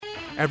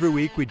Every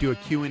week we do a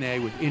Q&A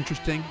with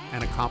interesting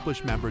and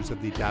accomplished members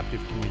of the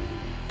adaptive community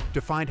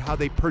to find how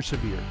they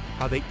persevered,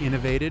 how they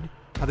innovated,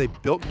 how they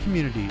built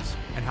communities,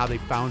 and how they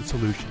found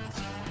solutions.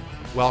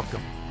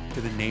 Welcome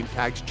to the Name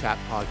Tags Chat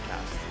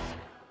Podcast.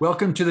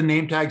 Welcome to the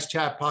Name Tags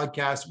Chat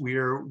Podcast. We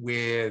are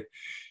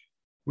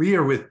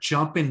with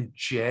Jumpin'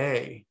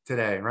 Jay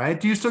today, right?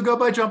 Do you still go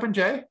by Jumpin'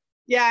 Jay?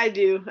 Yeah, I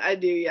do.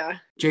 Yeah.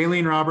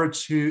 Jaylene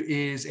Roberts, who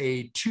is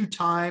a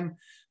two-time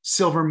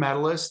silver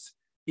medalist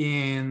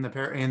in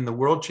the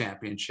World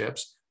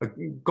Championships, a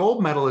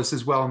gold medalist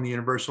as well in the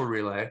Universal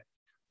Relay,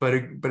 but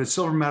a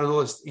silver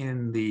medalist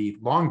in the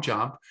long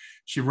jump.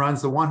 She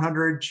runs the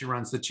 100, she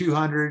runs the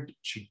 200,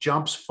 she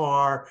jumps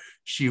far.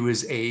 She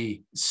was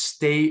a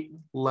state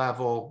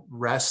level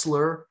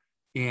wrestler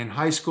in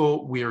high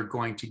school. We are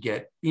going to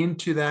get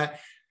into that.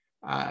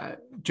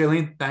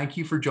 Jaylene, thank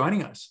you for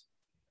joining us.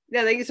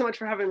 Yeah, thank you so much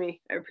for having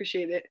me. I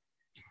appreciate it.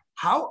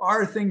 How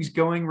are things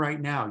going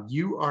right now?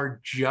 You are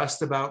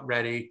just about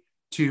ready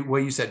to,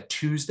 well, you said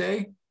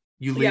Tuesday,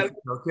 you leave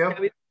Tokyo?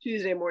 Yeah,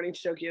 Tuesday morning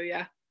to Tokyo,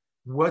 yeah.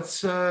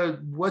 What's the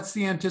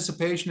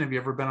anticipation? Have you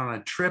ever been on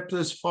a trip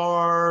this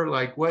far?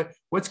 Like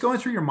what's going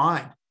through your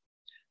mind?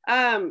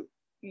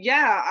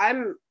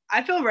 Yeah,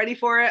 I feel ready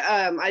for it.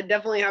 I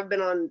definitely have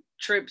been on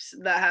trips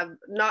that have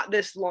not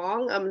this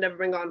long. I've never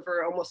been gone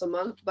for almost a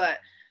month, but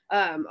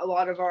a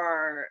lot of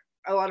our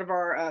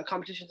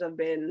competitions have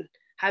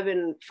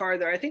been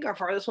farther. I think our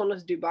farthest one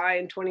was Dubai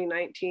in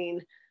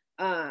 2019.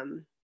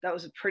 That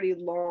was a pretty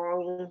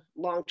long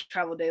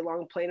travel day,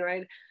 long plane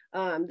ride.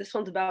 This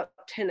one's about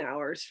 10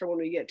 hours for when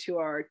we get to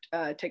our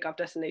takeoff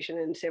destination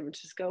in San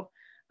Francisco.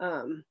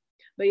 But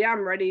yeah,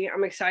 I'm ready.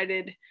 I'm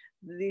excited.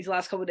 These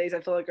last couple of days,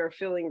 I feel like are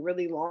feeling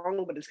really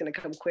long, but it's going to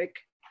come quick.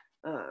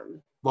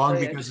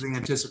 Because of the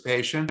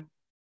anticipation?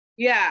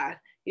 Yeah.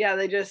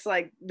 They just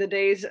like the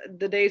days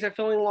are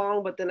feeling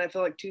long, but then I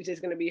feel like Tuesday's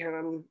going to be here and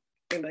I'm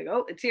going to be like,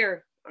 oh, it's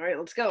here. All right,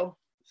 let's go.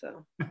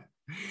 So.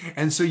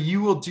 And so you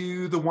will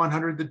do the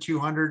 100, the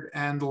 200,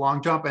 and the long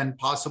jump, and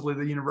possibly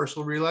the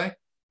universal relay?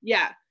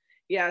 Yeah.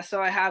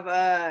 So I have,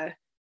 I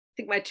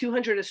think my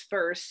 200 is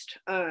first,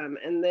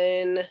 and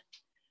then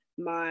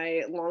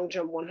my long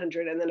jump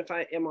 100. And then if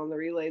I am on the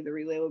relay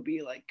will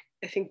be like,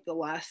 I think the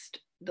last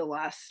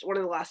one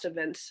of the last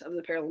events of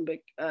the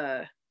Paralympic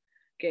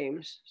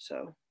games.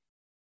 So.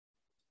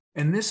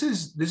 And this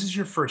is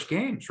your first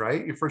games,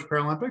 right? Your first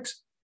Paralympics?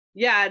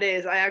 Yeah, it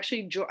is. I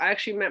actually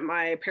met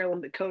my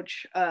Paralympic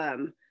coach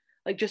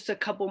like just a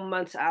couple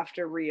months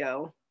after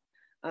Rio.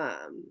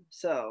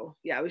 So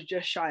yeah, I was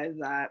just shy of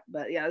that.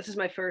 But yeah, this is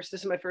my first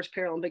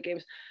Paralympic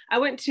Games. I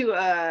went to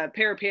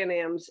Pan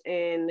Ams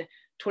in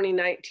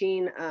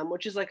 2019,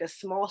 which is like a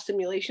small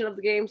simulation of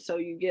the game. So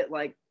you get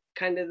like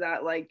kind of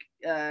that like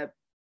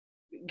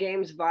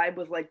games vibe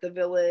with like the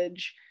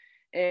village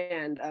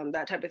and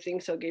that type of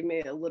thing. So it gave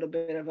me a little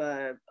bit of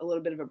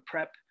a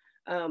prep.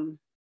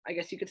 I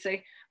guess you could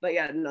say, but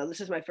yeah, no, this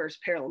is my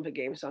first Paralympic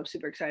game, so I'm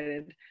super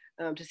excited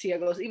to see how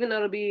it goes. Even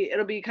though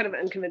it'll be kind of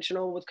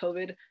unconventional with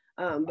COVID,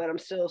 but I'm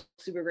still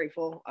super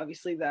grateful,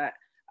 obviously, that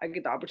I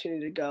get the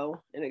opportunity to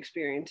go and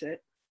experience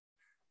it.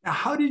 Now,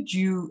 how did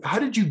you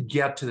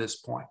get to this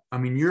point? I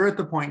mean, you're at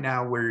the point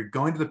now where you're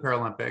going to the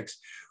Paralympics,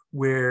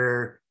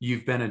 where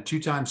you've been a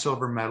two-time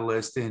silver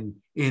medalist in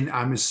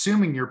I'm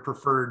assuming your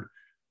preferred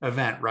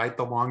event, right?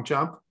 The long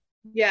jump.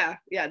 Yeah,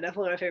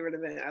 definitely my favorite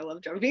event. I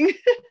love jumping.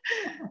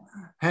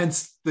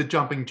 Hence the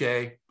Jumpin'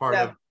 Jay part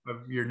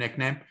of your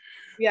nickname.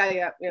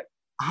 Yeah.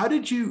 How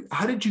did you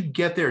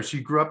get there? So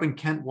you grew up in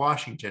Kent,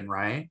 Washington,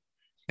 right?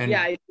 And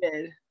yeah, I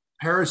did.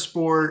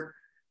 Parasport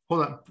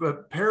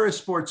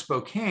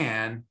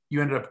Spokane,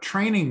 you ended up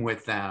training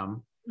with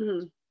them,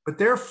 but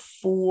they're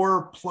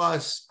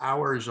 4+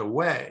 hours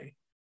away.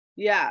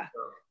 Yeah.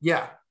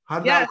 Yeah. How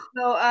did that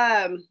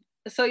work?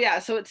 So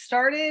it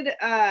started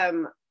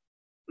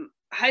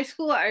high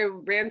school. I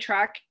ran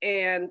track,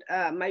 and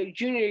my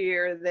junior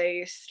year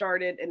they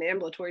started an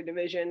ambulatory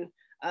division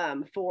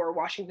for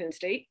Washington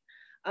State,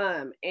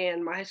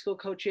 and my high school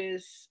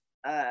coaches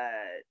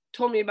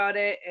told me about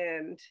it,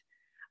 and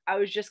I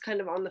was just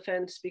kind of on the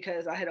fence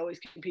because I had always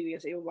competed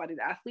against able-bodied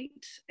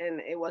athletes, and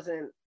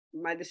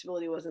my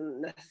disability wasn't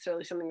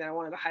necessarily something that I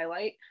wanted to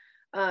highlight.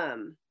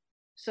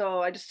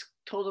 So I just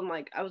told him,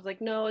 like, I was like,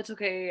 no, it's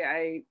okay.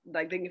 I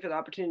like, thank you for the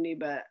opportunity,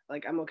 but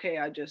like, I'm okay.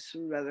 I just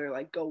rather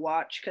like go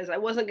watch, because I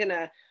wasn't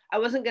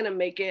gonna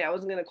make it. I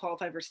wasn't gonna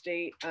qualify for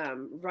state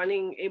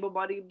running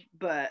able-bodied,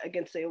 but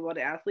against the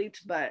able-bodied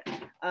athletes. But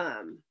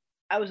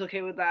I was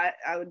okay with that.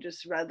 I would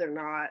just rather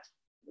not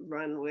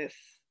run with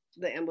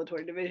the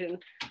ambulatory division.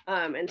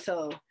 And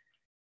so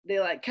they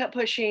like kept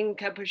pushing,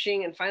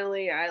 and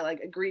finally I like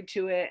agreed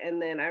to it. And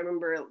then I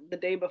remember the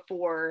day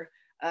before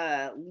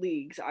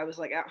leagues, I was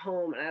like at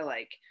home, and I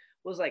like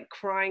was like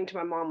crying to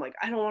my mom, like,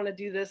 I don't want to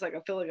do this. Like, I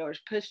feel like I was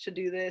pushed to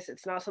do this.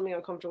 It's not something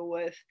I'm comfortable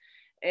with.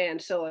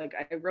 And so like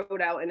I wrote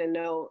out in a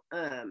note,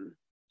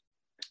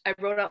 I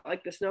wrote out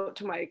like this note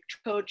to my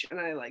coach,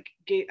 and I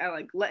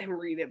let him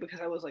read it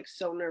because I was like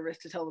so nervous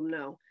to tell them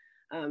no.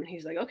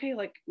 He's like, okay,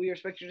 like we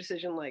respect your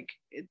decision. Like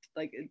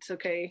it's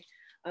okay.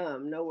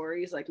 No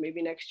worries, like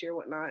maybe next year,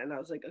 whatnot. And I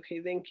was like,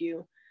 okay, thank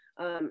you.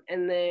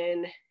 And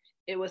then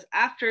it was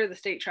after the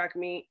state track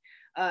meet,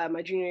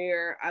 my junior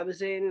year. I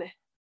was in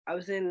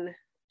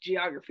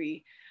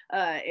geography,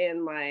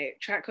 and my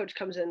track coach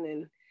comes in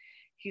and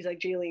he's like,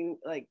 Jaylene,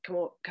 like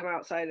come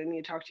outside. I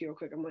need to talk to you real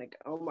quick. I'm like,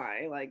 oh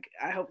my, like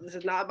I hope this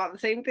is not about the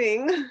same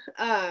thing.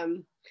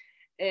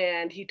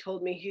 And he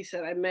told me, he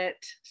said, I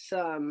met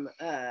some,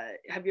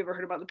 have you ever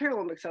heard about the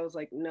Paralympics? I was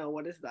like, no,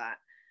 what is that?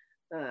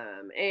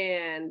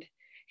 And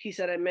he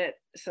said, I met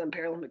some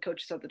Paralympic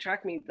coaches at the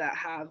track meet that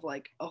have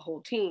like a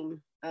whole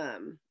team.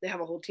 They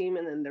have a whole team,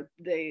 and then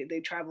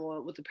they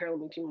travel with the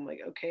Paralympic team. I'm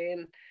like, okay.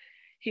 And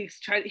he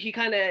tried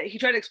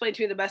to explain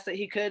to me the best that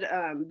he could,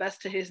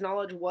 best to his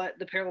knowledge, what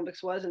the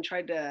Paralympics was, and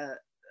tried to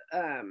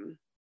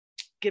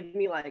give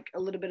me like a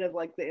little bit of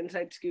like the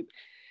inside scoop.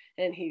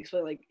 And he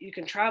explained like you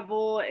can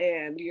travel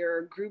and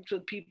you're grouped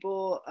with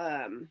people,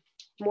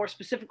 more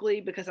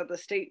specifically because at the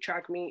state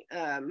track meet,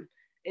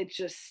 it's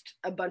just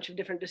a bunch of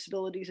different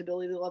disabilities,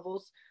 ability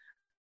levels.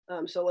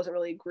 So it wasn't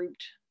really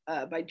grouped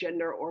by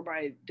gender or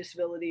by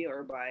disability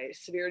or by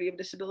severity of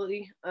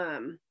disability.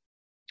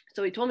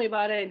 So he told me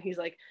about it, and he's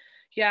like,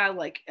 yeah,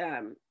 like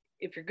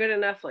if you're good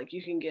enough, like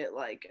you can get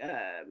like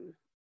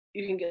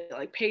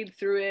paid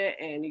through it,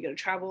 and you get to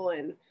travel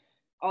and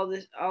all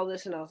this.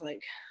 And I was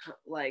like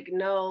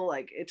no,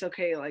 like it's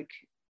okay, like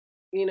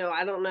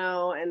I don't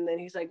know. And then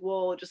he's like,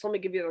 well, just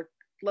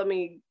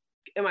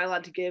am I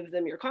allowed to give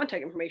them your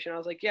contact information? I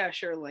was like, yeah,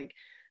 sure, like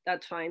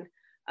that's fine.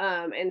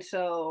 And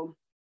so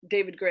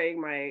David Gregg,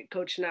 my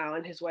coach now,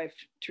 and his wife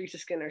Teresa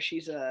Skinner,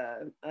 she's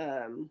a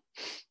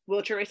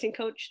wheelchair racing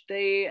coach.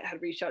 They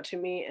had reached out to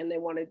me and they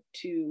wanted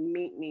to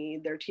meet me.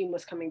 Their team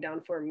was coming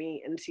down for a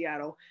meet in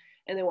Seattle,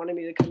 and they wanted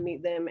me to come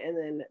meet them, and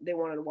then they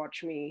wanted to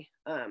watch me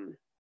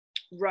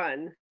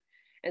run.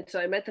 And so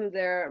I met them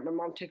there. My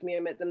mom took me. I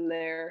met them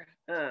there,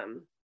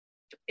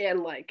 and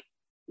like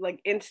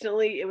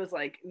instantly it was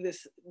like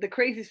the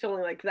craziest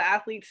feeling. Like the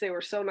athletes, they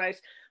were so nice.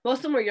 Most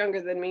of them were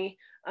younger than me,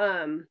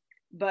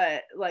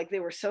 but like they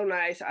were so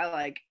nice. I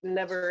like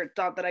never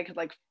thought that I could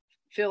like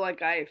feel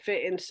like I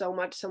fit in so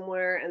much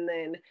somewhere. And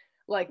then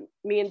like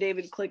me and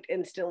David clicked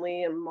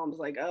instantly, and mom's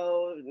like,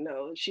 oh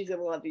no, she's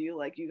gonna love you,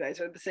 like you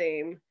guys are the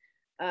same.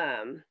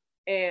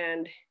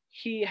 And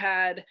he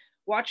had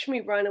watched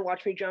me run and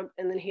watched me jump,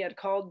 and then he had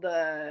called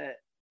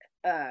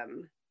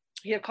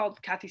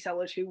Kathy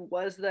Sellers, who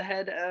was the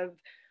head of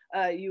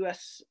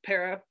US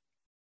Para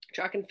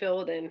track and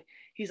field, and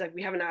he's like,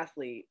 we have an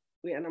athlete.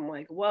 And I'm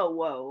like,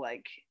 whoa,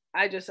 like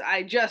I just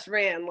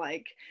ran,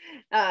 like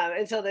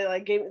and so they're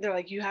like,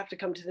 you have to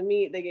come to the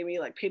meet. They gave me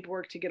like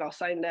paperwork to get all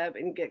signed up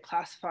and get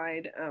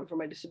classified for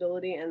my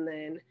disability. And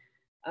then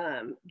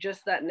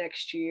just that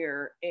next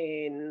year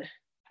in,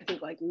 I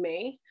think like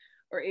May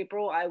or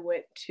April, I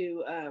went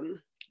to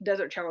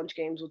Desert Challenge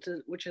Games,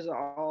 which is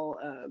all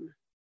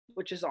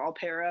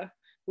para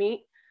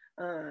meet.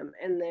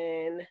 And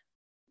then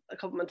a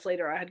couple months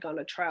later, I had gone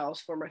to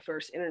trials for my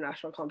first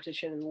international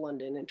competition in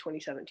London in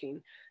 2017.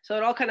 So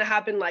it all kind of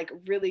happened like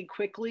really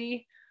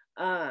quickly.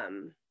 Yeah,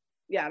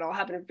 it all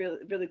happened really,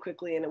 really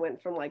quickly, and it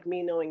went from like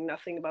me knowing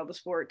nothing about the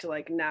sport to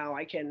like now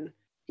I can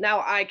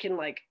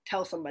like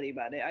tell somebody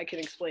about it. I can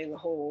explain the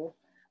whole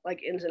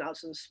like ins and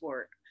outs of the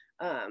sport.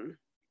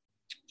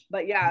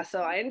 But yeah,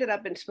 so I ended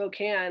up in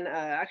Spokane.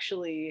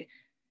 Actually,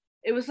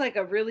 it was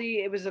a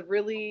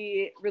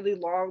really, really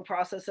long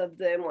process of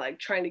them like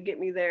trying to get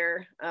me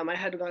there. I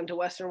had gone to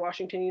Western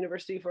Washington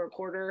University for a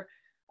quarter.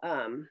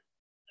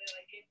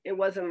 It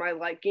wasn't my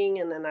liking,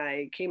 and then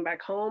I came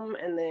back home,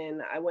 and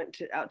then I went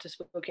out to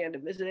Spokane to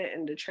visit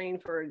and to train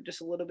for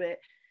just a little bit.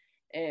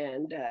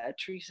 And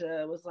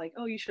Teresa was like,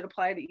 oh, you should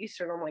apply to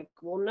Eastern. I'm like,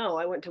 well, no,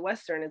 I went to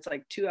Western. It's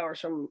like 2 hours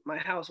from my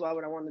house. Why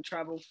would I want to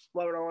travel?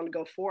 Why would I want to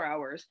go 4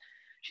 hours?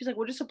 She's like,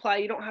 well, just apply.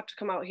 You don't have to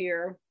come out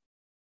here.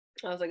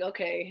 I was like,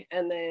 okay.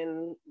 And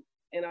then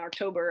in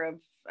October of,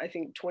 I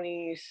think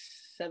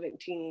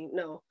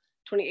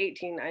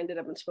 2018, I ended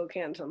up in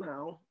Spokane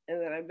somehow.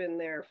 And then I've been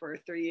there for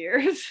 3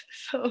 years.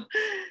 So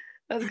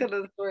that's kind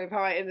of the story of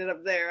how I ended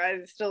up there.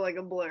 It's still like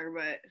a blur,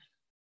 but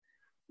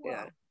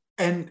yeah. Wow.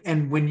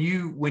 And when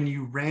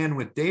you ran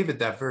with David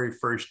that very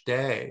first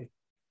day,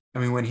 I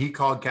mean, when he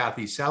called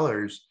Kathy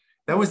Sellers,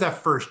 that was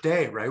that first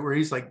day, right? Where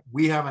he's like,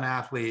 we have an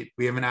athlete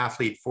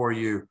for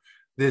you.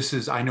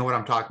 I know what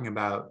I'm talking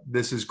about.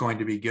 This is going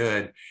to be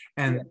good.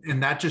 And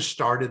that just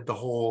started the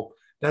whole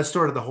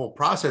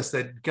process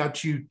that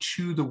got you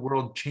to the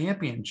world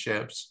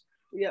championships.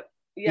 Yep.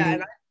 Yeah.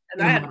 In a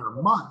matter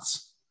of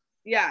months.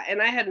 Yeah.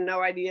 And I had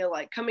no idea,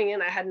 like coming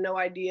in, I had no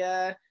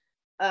idea,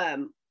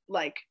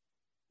 like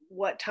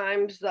what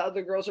times the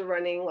other girls were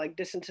running, like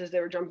distances they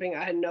were jumping.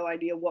 I had no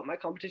idea what my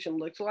competition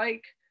looked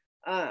like.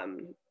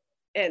 And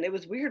it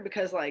was weird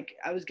because like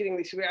I was getting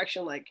this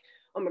reaction like,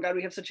 oh my God,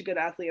 we have such a good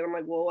athlete. And I'm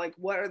like, well, like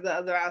what are the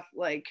other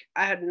like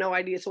I had no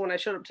idea. So when I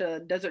showed up to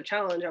Desert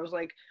Challenge, I was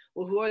like,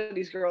 well, who are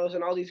these girls?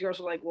 And all these girls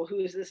were like, well, who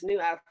is this new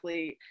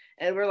athlete?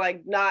 And we're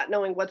like not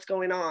knowing what's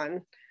going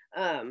on.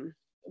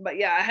 But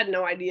yeah, I had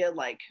no idea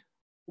like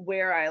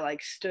where I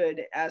like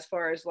stood as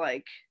far as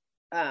like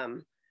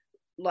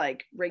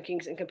like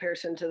rankings in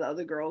comparison to the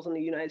other girls in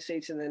the United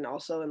States and then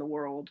also in the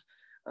world.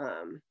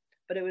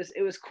 But it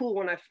was cool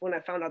when I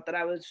found out that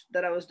I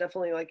was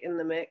definitely like in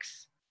the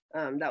mix.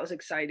 That was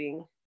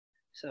exciting.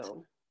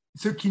 So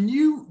can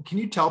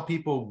you tell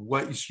people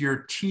what is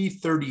your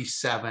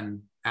T37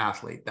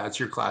 athlete? That's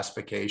your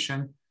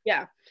classification.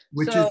 Yeah.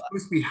 Which is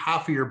supposed to be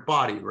half of your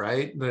body,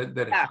 right? That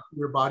yeah. half of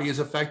your body is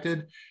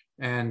affected.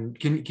 And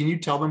can you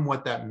tell them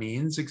what that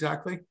means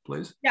exactly,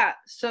 please? Yeah.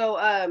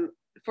 So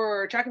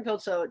for track and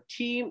field, so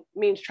T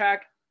means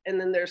track, and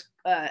then there's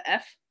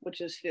F,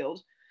 which is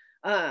field.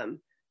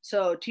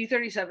 So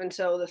T37.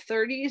 So the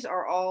 30s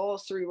are all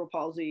cerebral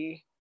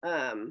palsy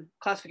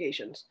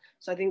classifications.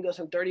 So I think it goes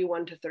from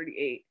 31 to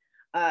 38.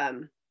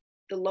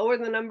 The lower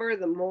the number,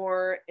 the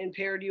more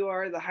impaired you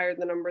are. The higher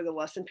the number, the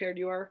less impaired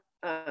you are.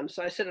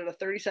 So I sit at a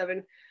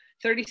 37.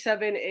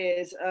 37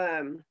 is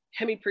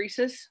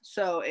hemiparesis,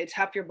 so it's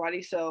half your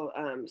body. So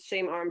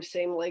same arm,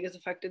 same leg is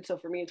affected. So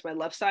for me, it's my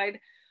left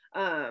side.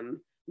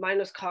 Mine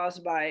was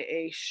caused by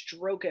a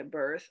stroke at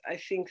birth. I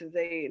think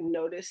they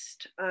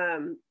noticed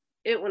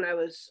it when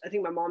I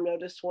think my mom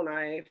noticed when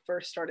I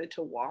first started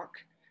to walk,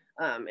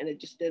 and it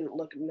just didn't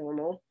look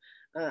normal.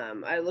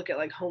 I look at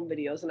like home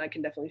videos and I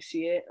can definitely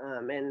see it.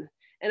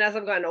 And as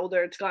I've gotten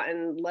older, it's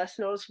gotten less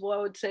noticeable, I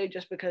would say,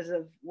 just because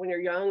of when you're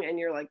young and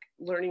you're like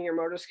learning your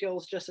motor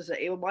skills just as an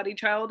able-bodied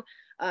child,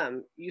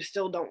 you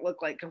still don't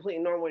look like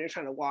completely normal when you're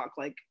trying to walk.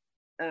 Like,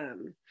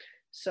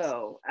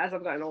 so as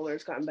I've gotten older,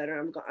 it's gotten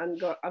better.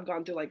 I've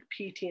gone through like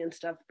PT and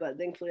stuff, but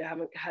thankfully I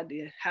haven't had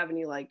to have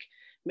any like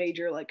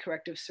major like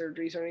corrective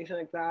surgeries or anything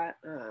like that.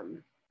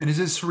 And is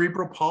it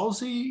cerebral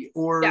palsy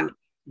or? Yeah.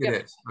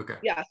 It is. Okay.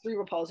 Yeah,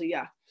 cerebral palsy.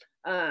 Yeah.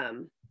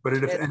 But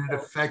it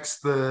affects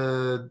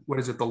the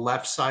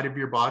left side of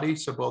your body,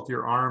 so both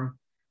your arm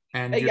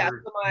and yeah.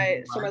 your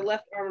so my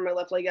left arm and my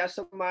left leg. Yeah.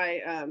 So my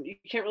you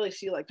can't really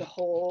see like the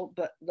whole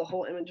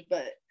image,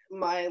 but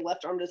my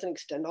left arm doesn't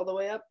extend all the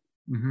way up.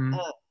 Mm-hmm.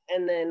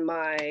 And then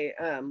my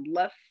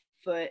left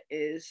foot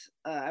is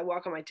I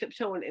walk on my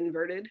tiptoe and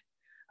inverted.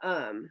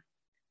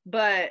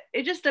 But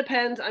it just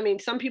depends. I mean,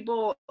 some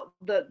people,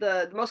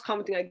 the most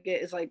common thing I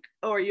get is like,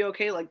 oh, are you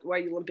okay? Like, why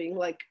are you limping?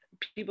 Like,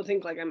 people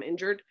think like I'm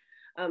injured.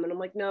 And I'm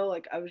like, no,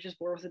 like I was just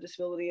born with a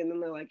disability. And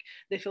then they're like,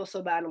 they feel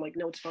so bad. I'm like,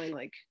 no, it's fine.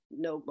 Like,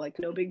 no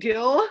big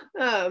deal.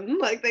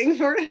 Like thanks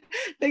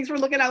for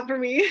looking out for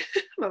me.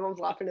 My mom's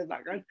laughing in the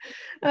background.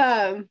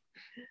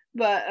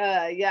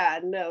 Yeah,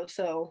 no.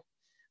 So,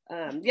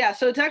 yeah,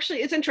 so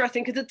it's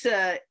interesting because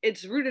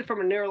it's rooted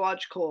from a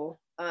neurological,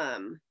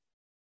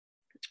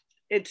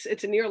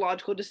 it's a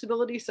neurological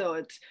disability. So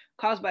it's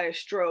caused by a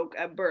stroke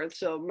at birth.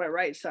 So my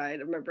right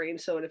side of my brain.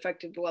 So it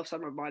affected the left side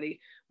of my body,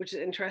 which is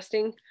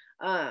interesting.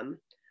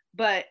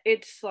 But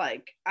it's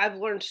like, I've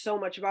learned so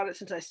much about it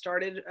since I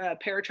started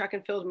para track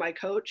and field. My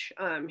coach,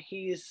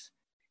 he's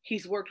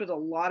worked with a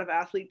lot of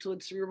athletes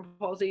with cerebral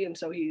palsy. And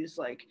so he's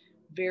like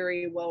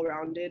very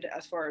well-rounded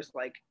as far as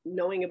like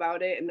knowing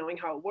about it and knowing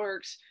how it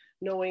works,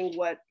 knowing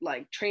what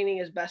like training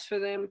is best for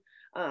them.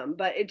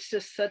 But it's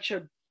just such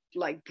a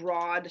like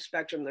broad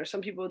spectrum. There's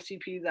some people with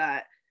CP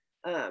that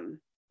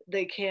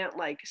they can't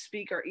like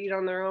speak or eat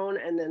on their own,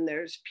 and then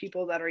there's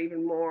people that are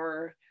even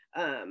more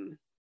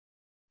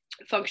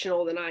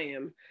functional than I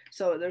am.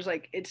 So there's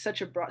like, it's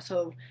such a broad,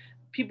 so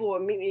people will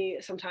meet me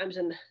sometimes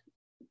and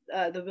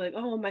they'll be like,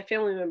 oh, my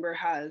family member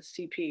has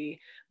CP,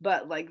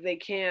 but like they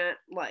can't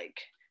like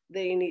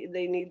they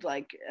need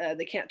like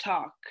they can't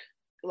talk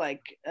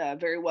like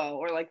very well,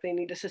 or like they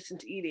need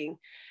assistance eating.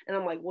 And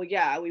I'm like, well,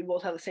 yeah, we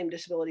both have the same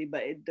disability,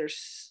 but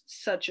there's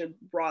such a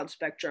broad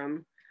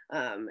spectrum.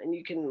 And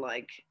you can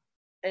like,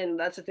 and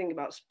that's the thing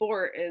about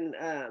sport and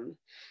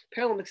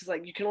Paralympics is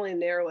like you can only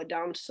narrow it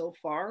down so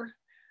far,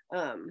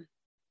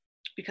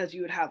 because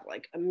you would have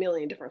like a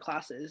million different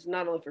classes,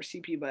 not only for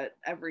CP but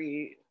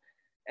every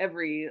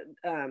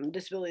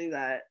disability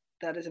that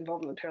is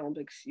involved in the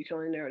Paralympics. You can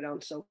only narrow it down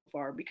so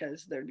far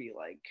because there'd be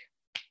like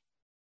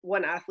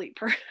one athlete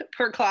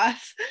per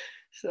class.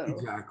 So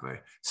exactly.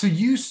 So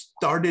you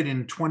started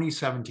in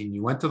 2017.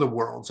 You went to the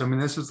Worlds. I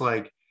mean, this is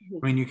like,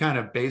 I mean, you kind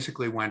of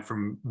basically went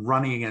from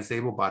running against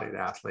able-bodied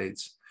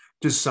athletes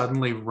to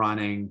suddenly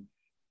running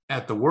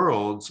at the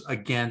Worlds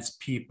against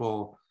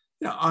people,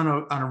 you know,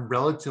 on a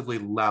relatively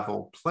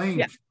level playing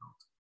field.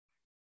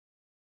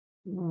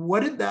 What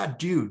did that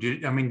do?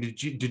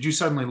 Did you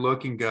suddenly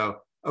look and go,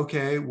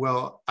 okay,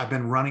 well, I've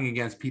been running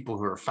against people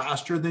who are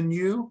faster than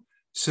you,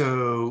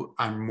 so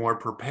I'm more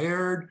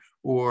prepared,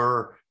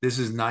 or this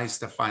is nice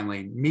to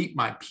finally meet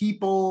my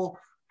people?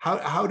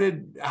 How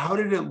did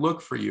it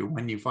look for you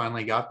when you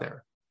finally got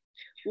there?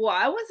 Well,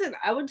 I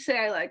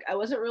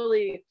wasn't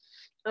really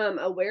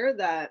aware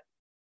that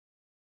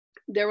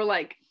there were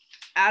like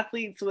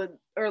athletes with,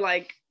 or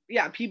like,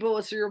 yeah, people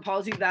with cerebral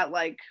palsy that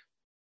like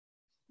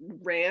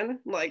ran,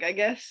 like, I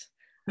guess.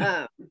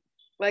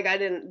 Like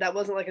that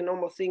wasn't like a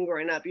normal thing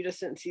growing up. You just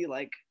didn't see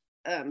like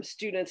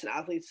students and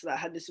athletes that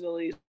had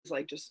disabilities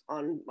like just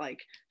on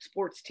like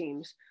sports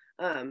teams.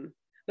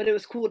 But it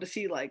was cool to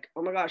see like,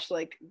 oh my gosh,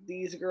 like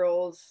these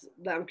girls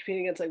that I'm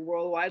competing against like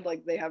worldwide,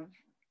 like they have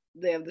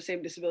they have the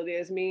same disability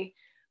as me,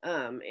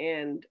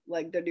 and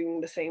like they're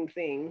doing the same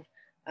thing,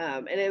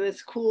 and it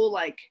was cool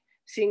like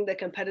seeing the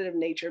competitive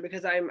nature,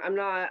 because I'm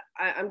glad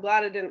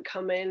I didn't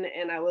come in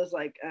and I was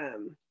like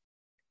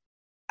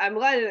I'm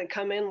glad I didn't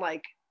come in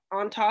like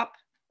on top,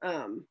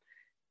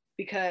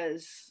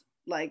 because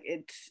like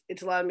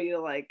it's allowed me to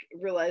like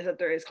realize that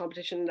there is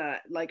competition,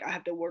 that like I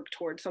have to work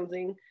towards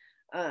something,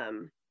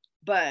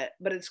 but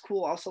it's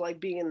cool also like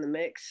being in the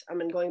mix. I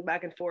mean, going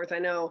back and forth. I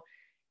know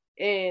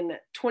in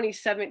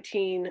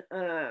 2017,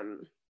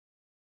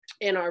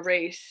 in our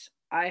race,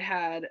 I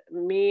had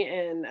me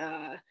and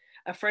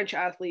a French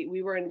athlete.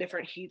 We were in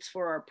different heats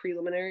for our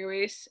preliminary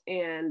race,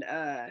 and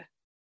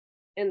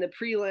in the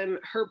prelim,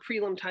 her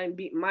prelim time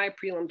beat my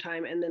prelim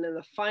time, and then in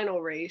the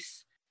final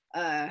race,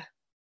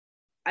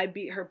 I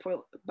beat her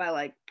by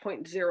like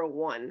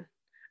 0.01.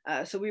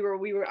 So we were.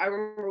 I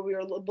remember we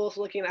were both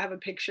looking. I have a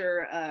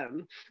picture.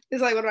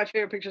 It's like one of my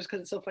favorite pictures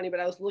because it's so funny. But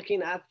I was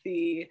looking at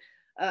the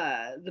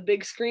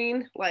big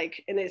screen,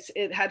 like, and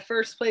it had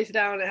first place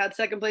down, it had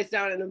second place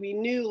down, and we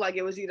knew like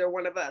it was either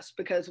one of us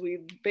because we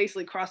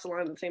basically crossed the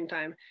line at the same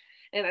time.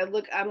 And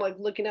I'm like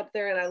looking up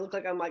there, and I look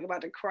like I'm like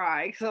about to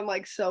cry because I'm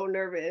like so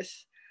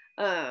nervous.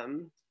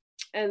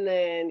 And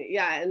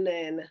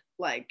then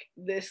like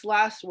this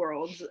last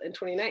Worlds in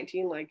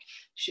 2019, like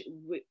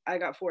I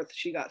got fourth,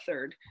 she got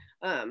third.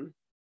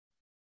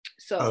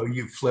 So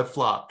you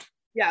flip-flopped.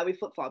 Yeah, we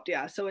flip-flopped.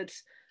 Yeah, so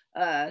it's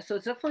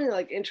definitely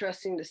like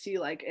interesting to see,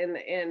 like, and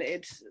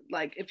it's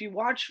like if you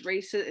watch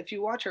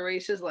our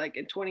races like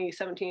in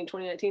 2017,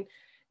 2019,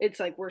 it's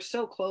like we're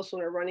so close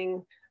when we're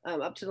running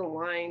up to the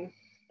line,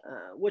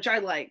 which I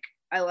like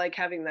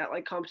having that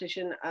like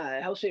competition.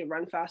 It helps me to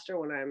run faster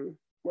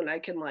when I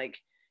can, like,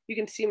 you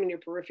can see them in your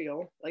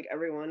peripheral, like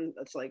everyone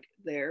that's like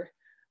there.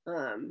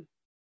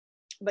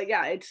 But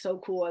yeah, it's so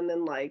cool. And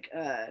then like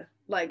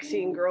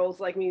seeing girls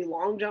like me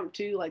long jump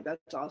too, like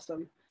that's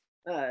awesome.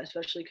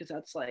 Especially because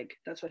that's my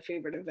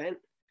favorite event.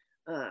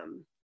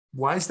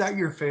 Why is that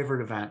your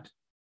favorite event?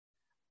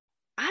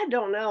 I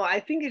don't know. I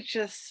think it's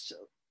just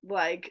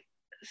like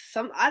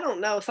I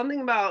don't know,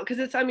 something about, because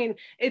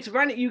it's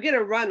running. You get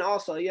a run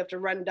also. You have to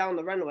run down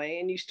the runway,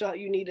 and you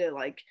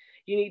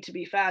need to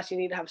be fast. You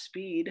need to have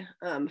speed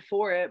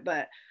for it.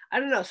 But I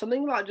don't know,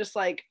 something about just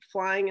like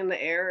flying in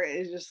the air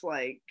is just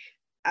like,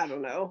 I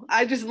don't know.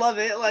 I just love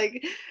it.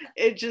 Like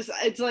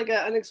it's like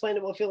an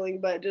unexplainable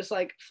feeling, but just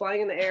like flying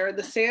in the air.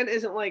 The sand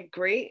isn't like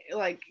great,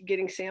 like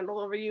getting sand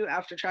all over you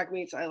after track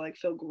meets. I like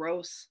feel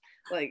gross.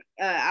 Like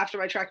after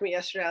my track meet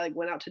yesterday, I like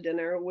went out to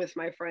dinner with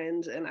my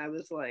friends, and I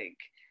was like,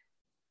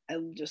 I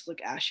just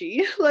look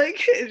ashy.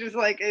 Like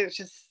it's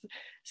just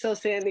so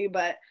sandy.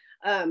 But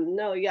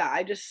no, yeah,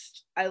 I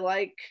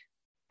like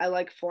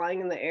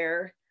flying in the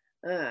air.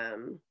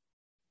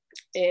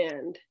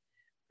 And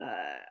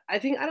I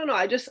think, I don't know,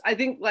 I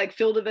think like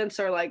field events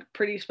are like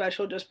pretty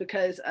special just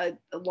because a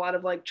lot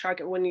of like track,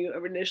 when you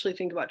initially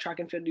think about track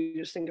and field, you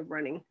just think of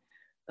running.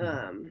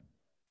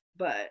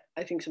 But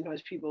I think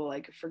sometimes people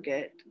like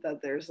forget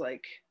that there's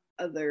like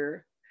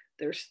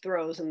there's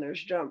throws and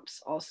there's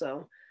jumps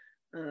also.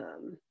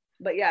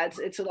 But yeah,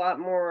 it's a lot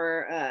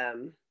more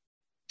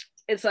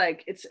it's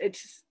like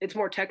it's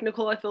more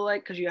technical, I feel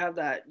like, because you have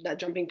that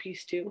jumping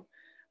piece too.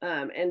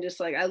 And just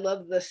like I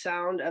love the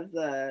sound of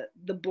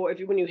the board.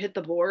 When you hit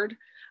the board,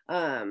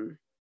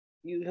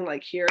 you can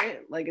like hear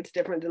it. Like it's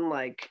different than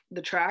like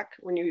the track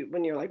when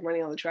you're like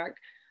running on the track.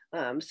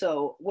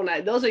 So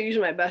those are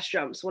usually my best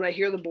jumps. When I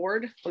hear the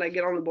board, when I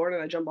get on the board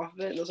and I jump off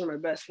of it, those are my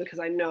best, because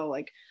I know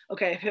like,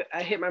 okay,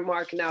 I hit my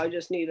mark. Now I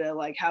just need to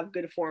like have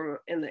good form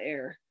in the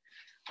air.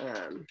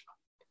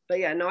 But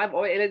yeah, no, I've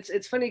always, and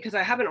it's funny because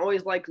I haven't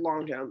always liked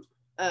long jump.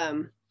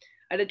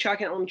 I did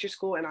track in elementary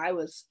school, and I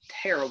was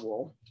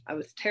terrible. I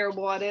was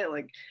terrible at it.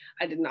 Like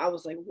I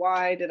was like,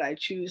 why did I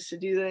choose to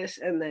do this?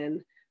 And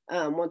then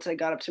once I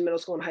got up to middle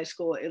school and high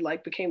school, it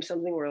like became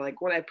something where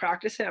like when I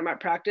practice it, I might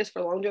practice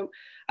for long jump.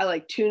 I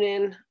like tune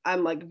in.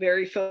 I'm like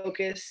very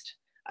focused.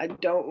 I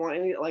don't want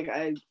any, like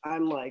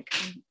I'm like,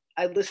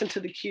 I listen to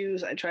the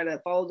cues. I try to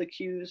follow the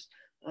cues.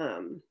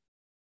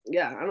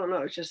 Yeah, I don't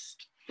know. It's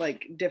just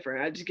like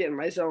different. I just get in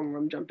my zone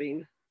when I'm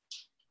jumping.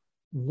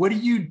 What do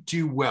you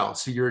do well?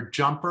 So you're a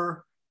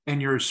jumper and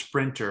you're a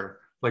sprinter.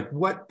 Like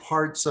what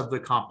parts of the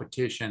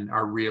competition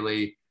are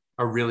really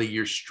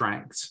your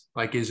strengths?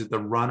 Like, is it the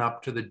run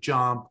up to the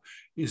jump?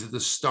 Is it the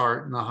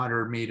start in the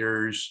 100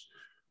 meters?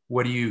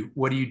 What do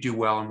you do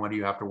well, and what do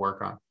you have to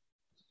work on?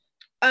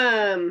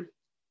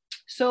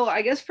 So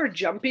I guess for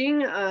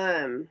jumping,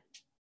 I'm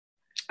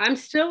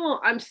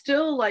still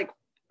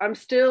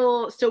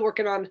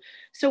working on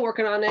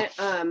it.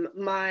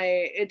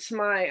 It's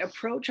my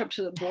approach up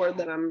to the board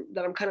that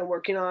I'm kind of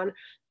working on.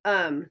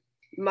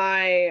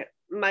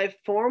 My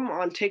form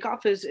on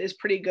takeoff is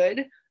pretty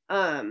good.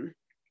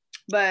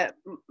 But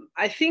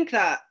I think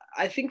that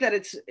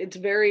it's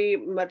very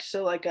much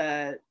so like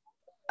a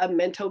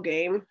mental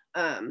game.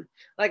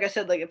 Like I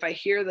said, like if I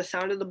hear the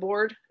sound of the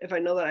board, if I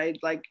know that I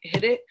like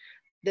hit it,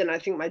 then I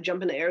think my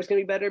jump in the air is gonna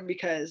be better,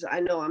 because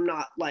I know I'm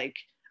not like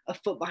a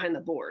foot behind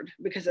the board,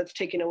 because that's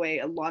taking away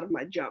a lot of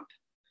my jump.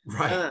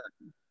 Right.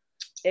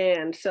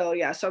 And so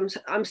yeah, so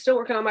I'm still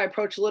working on my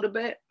approach a little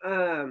bit.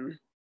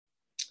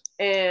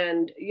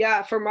 And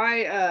yeah, for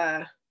my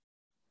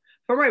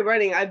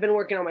running, I've been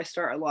working on my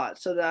start a lot.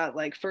 So that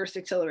like first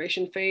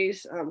acceleration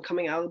phase,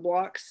 coming out of the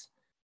blocks,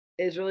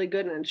 is really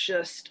good, and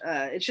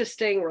it's just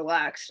staying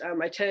relaxed.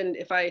 I tend,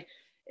 if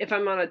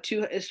I'm on a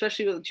two,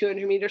 especially with a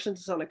 200 meter, since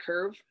it's on a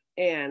curve,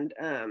 and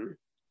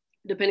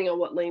depending on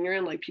what lane you're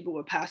in, like people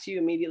will pass you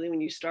immediately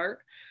when you start.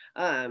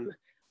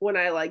 When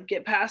I like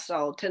get past,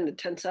 I'll tend to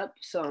tense up.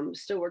 So I'm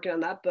still working on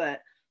that. But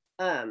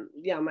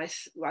yeah,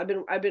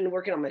 I've been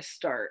working on my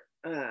start,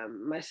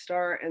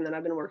 and then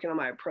I've been working on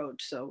my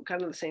approach. So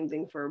kind of the same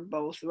thing for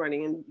both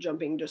running and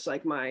jumping, just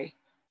like my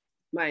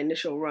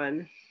initial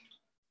run.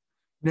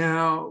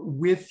 Now,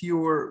 with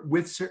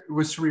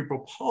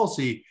cerebral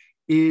palsy,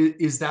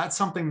 is that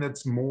something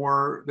that's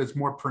more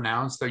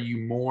pronounced? Are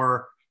you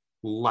more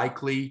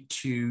likely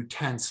to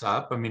tense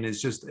up? I mean,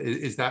 is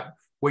that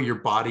what your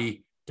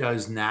body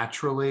does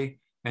naturally,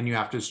 and you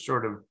have to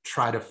sort of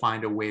try to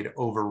find a way to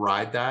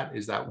override that?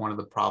 Is that one of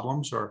the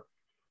problems, or?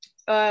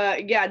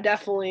 Yeah,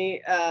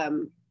 definitely.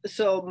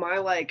 So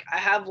I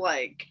have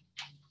like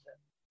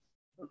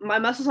my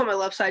muscles on my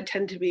left side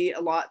tend to be a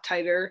lot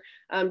tighter,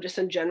 just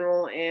in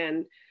general.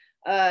 And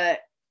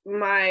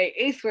my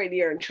eighth grade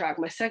year in track,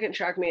 my second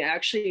track meet, I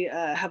actually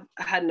have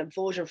had an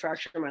avulsion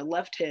fracture in my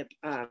left hip.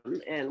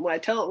 And when I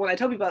tell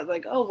people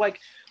like, oh, like,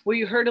 were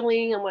you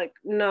hurtling? I'm like,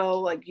 no,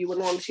 like you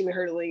wouldn't want to see me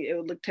hurtling. It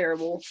would look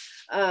terrible.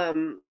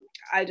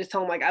 I just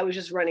tell them like I was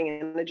just running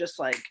and it just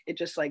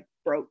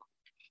broke.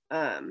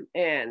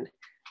 And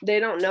they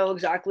don't know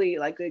exactly,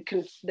 like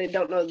they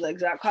don't know the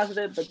exact cause of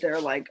it, but they're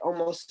like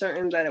almost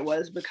certain that it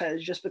was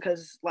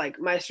because like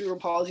my cerebral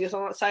palsy is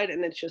on that side,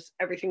 and it's just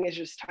everything is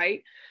just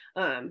tight.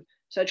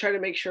 So I try to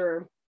make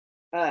sure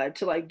to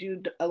like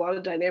do a lot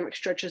of dynamic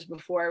stretches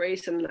before I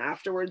race, and then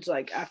afterwards,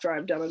 like after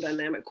I've done a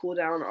dynamic cool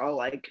down, I'll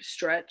like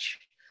stretch,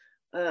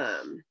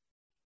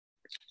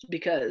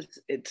 because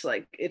it's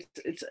like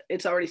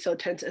it's already so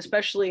tense.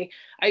 Especially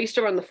I used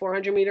to run the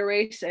 400 meter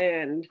race,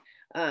 and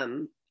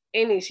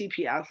any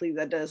CP athlete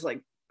that does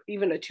like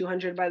even a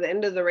 200, by the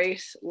end of the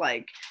race,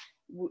 like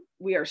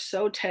we are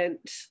so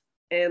tense,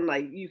 and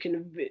like you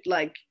can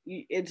like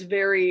it's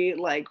very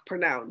like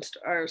pronounced.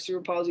 Our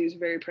cerebral palsy is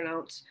very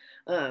pronounced,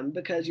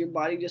 because your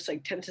body just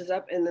like tenses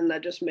up, and then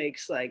that just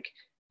makes like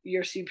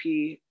your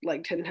CP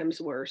like 10 times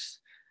worse.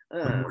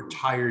 The more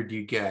tired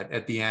you get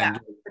at the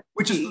end, Yeah,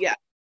 which is yeah,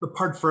 the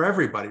part for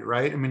everybody,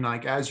 right? I mean,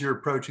 like as you're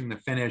approaching the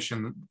finish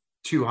and the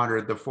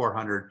 200, the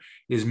 400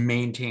 is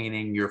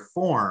maintaining your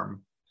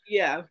form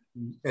yeah,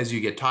 as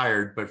you get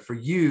tired. But for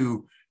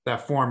you,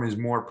 that form is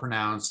more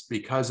pronounced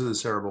because of the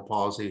cerebral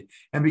palsy.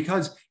 And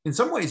because in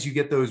some ways you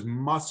get those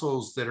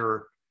muscles that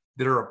are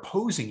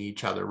opposing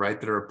each other, right?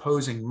 That are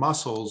opposing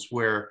muscles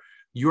where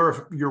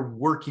you're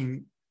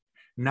working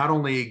not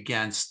only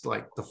against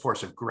like the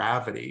force of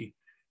gravity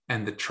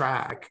and the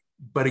track,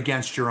 but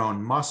against your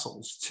own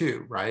muscles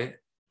too, right?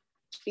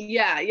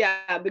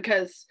 yeah,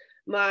 because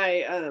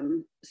my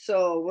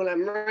so when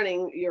I'm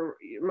running,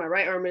 my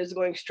right arm is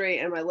going straight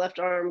and my left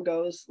arm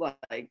goes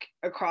like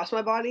across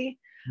my body.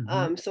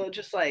 Mm-hmm. So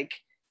just like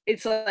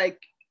it's like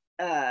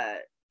uh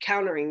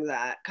countering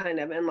that kind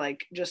of, and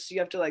like just you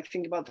have to like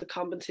think about the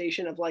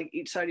compensation of like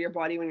each side of your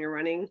body when you're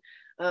running,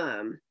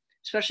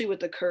 especially with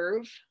the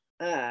curve,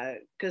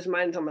 because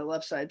mine's on my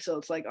left side, so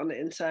it's like on the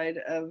inside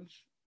of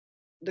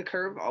the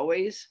curve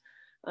always.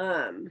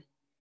 um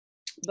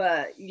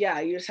but yeah,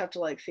 you just have to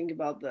like think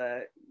about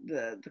the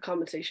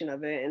compensation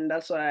of it, and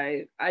that's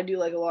why I do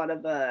like a lot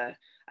of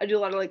I do a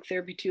lot of like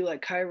therapy too,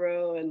 like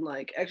chiro and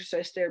like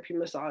exercise therapy,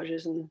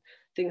 massages and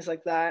things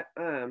like that,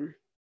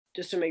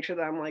 just to make sure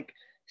that I'm like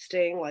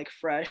staying like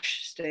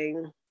fresh,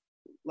 staying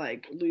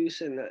like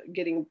loose, and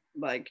getting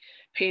like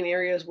pain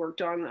areas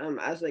worked on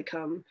as they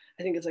come.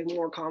 I think it's like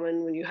more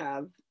common when you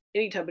have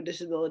any type of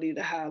disability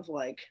to have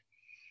like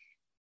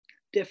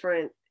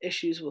different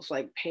issues with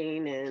like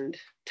pain and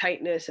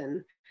tightness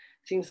and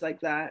things like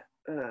that.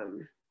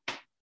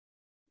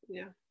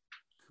 Yeah.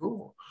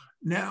 Cool.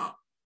 Now,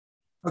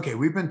 okay,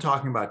 we've been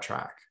talking about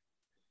track.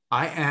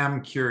 I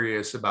am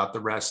curious about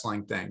the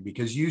wrestling thing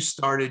because you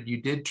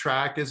did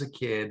track as a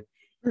kid.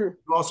 Mm,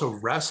 You also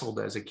wrestled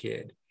as a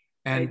kid.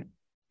 right. And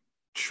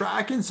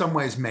track in some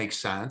ways makes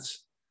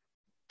sense.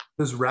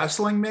 Does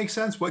wrestling make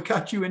sense? What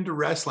got you into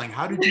wrestling?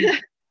 How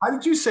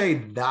did you say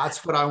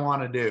that's what I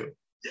want to do?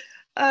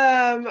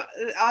 um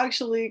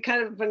Actually,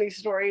 kind of a funny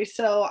story.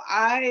 So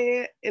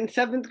I in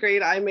seventh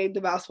grade I made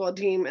the basketball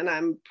team, and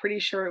I'm pretty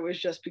sure it was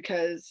just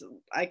because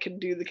I could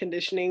do the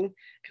conditioning,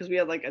 because we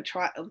had like a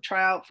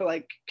tryout for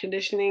like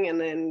conditioning, and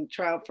then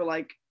tryout for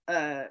like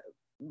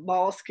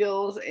ball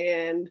skills.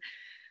 And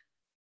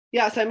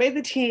yeah, so I made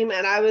the team,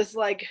 and I was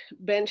like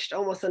benched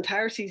almost the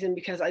entire season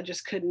because I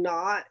just could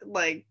not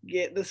like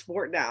get the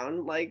sport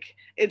down. Like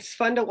it's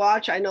fun to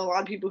watch. I know a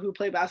lot of people who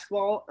play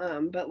basketball,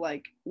 but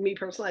like me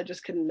personally, I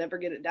just could never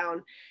get it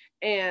down.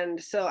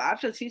 And so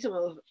after the season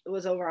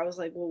was over, I was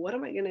like, well, what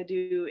am I gonna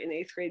do in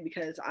eighth grade?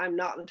 Because I'm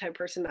not the type of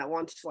person that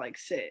wants to like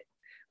sit.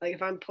 Like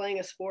if I'm playing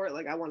a sport,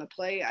 like I want to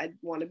play, I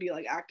want to be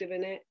like active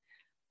in it.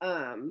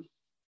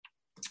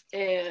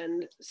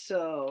 And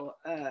so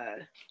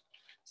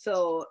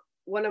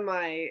one of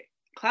my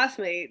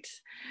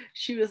classmates,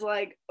 she was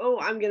like, "Oh,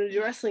 I'm gonna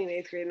do wrestling in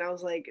 8th grade," and I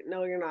was like,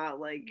 "No, you're not.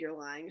 Like, you're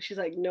lying." She's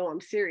like, "No,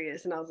 I'm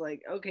serious," and I was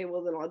like, "Okay,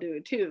 well then I'll do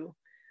it too."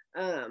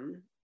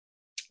 Um,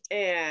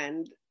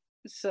 and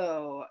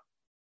so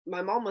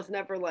my mom was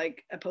never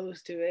like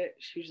opposed to it.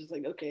 She was just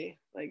like, "Okay,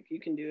 like you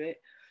can do it."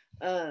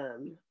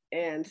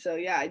 And so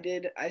yeah,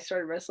 I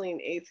started wrestling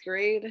in 8th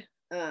grade.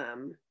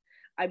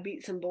 I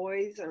beat some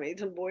boys. I made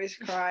some boys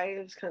cry.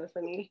 It was kind of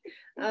funny.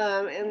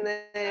 And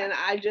then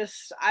I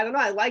don't know,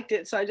 I liked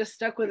it. So I just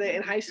stuck with it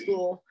in high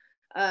school.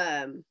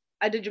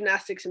 I did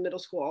gymnastics in middle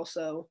school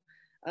also.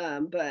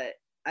 But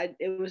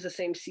it was the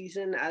same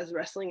season as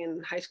wrestling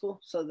in high school.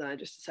 So then I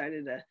just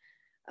decided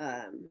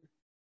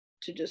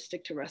to just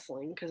stick to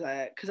wrestling because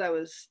I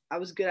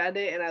was good at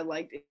it and I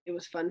liked it. It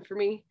was fun for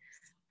me.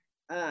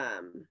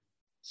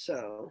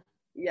 So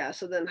yeah,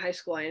 so then high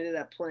school I ended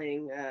up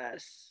playing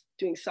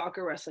doing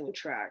soccer, wrestling, and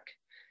track.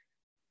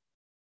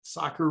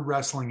 Soccer,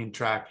 wrestling, and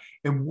track.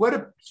 And what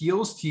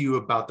appeals to you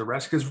about the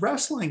rest? Because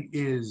wrestling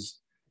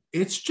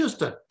it's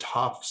just a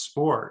tough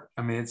sport.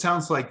 I mean, it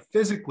sounds like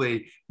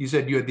physically, you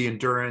said you had the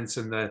endurance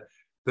and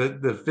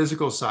the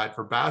physical side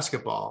for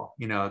basketball,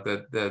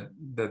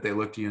 that they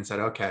looked at you and said,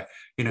 okay,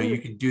 you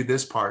can do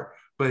this part.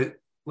 But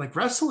like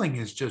wrestling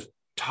is just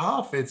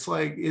tough. It's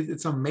like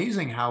it's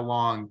amazing how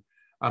long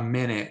a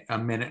minute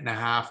and a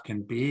half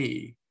can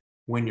be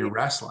when you're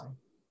wrestling.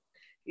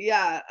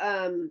 Yeah.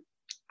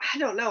 I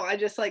don't know. I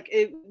just like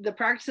it, the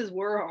practices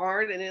were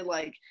hard and it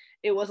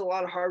was a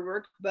lot of hard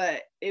work,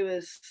 but it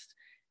was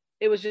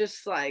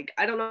just like,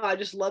 I don't know, I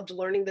just loved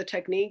learning the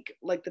technique,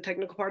 like the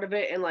technical part of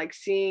it, and like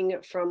seeing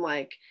from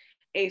like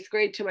 8th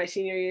grade to my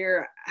senior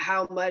year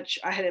how much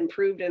I had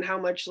improved and how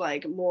much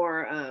like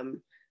more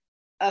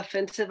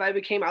offensive I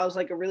became. I was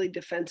like a really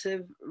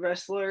defensive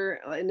wrestler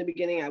in the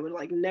beginning. I would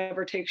like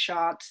never take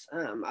shots.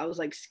 I was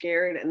like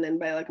scared, and then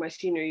by like my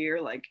senior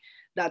year, like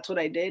that's what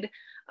I did.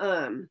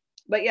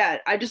 But yeah,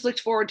 I just looked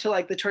forward to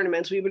like the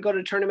tournaments. We would go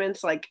to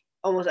tournaments like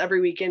almost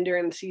every weekend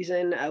during the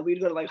season.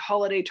 We'd go to like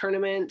holiday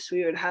tournaments.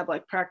 We would have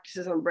like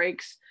practices on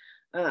breaks.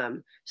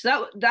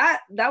 So that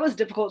was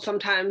difficult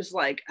sometimes.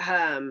 Like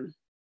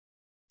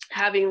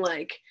having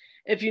like,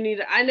 if you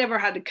need, I never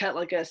had to cut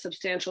like a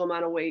substantial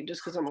amount of weight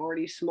just because I'm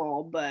already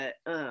small. But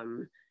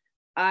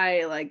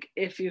I like,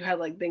 if you had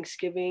like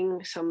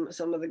Thanksgiving, some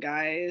of the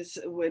guys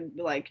would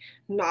like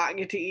not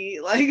get to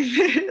eat like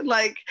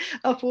like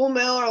a full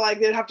meal, or like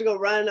they'd have to go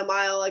run a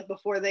mile like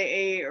before they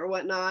ate or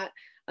whatnot.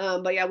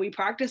 But yeah, we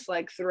practiced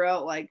like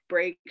throughout like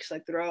breaks,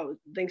 like throughout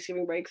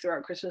Thanksgiving break,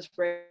 throughout Christmas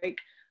break.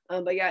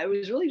 But yeah, it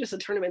was really just the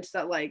tournaments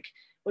that like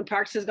when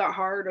practices got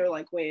hard, or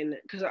like when,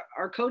 because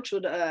our coach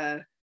would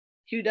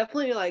he would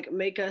definitely like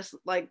make us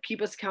like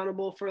keep us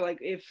accountable for like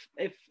if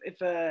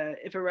a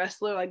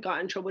wrestler like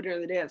got in trouble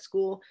during the day at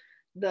school,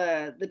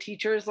 the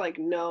teachers like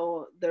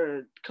know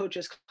their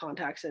coaches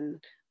contacts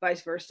and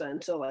vice versa,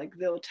 and so like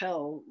they'll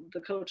tell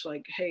the coach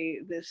like, hey,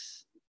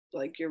 this,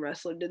 like your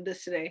wrestler did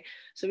this today.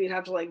 So we'd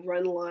have to like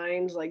run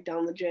lines like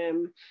down the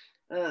gym.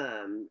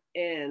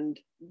 And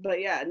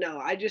but yeah, no,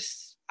 I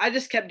just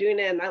kept doing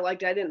it, and I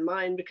liked it. I didn't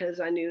mind because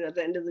I knew at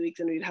the end of the week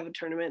then we'd have a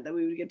tournament that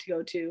we would get to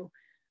go to.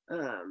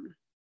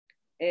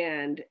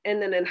 And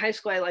then in high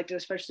school I liked it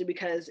especially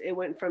because it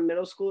went from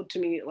middle school to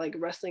me like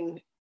wrestling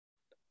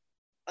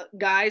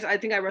guys. I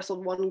think I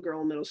wrestled one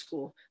girl in middle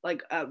school,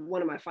 like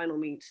one of my final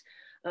meets.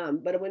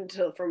 But it went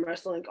to from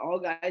wrestling like all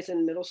guys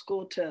in middle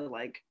school to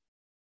like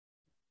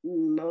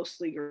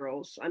mostly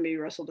girls. I maybe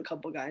wrestled a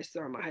couple guys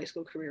throughout my high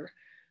school career.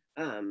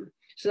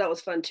 So that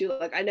was fun too.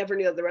 Like I never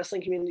knew that the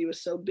wrestling community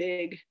was so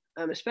big,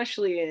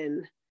 especially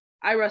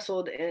I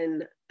wrestled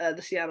in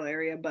the Seattle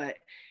area, but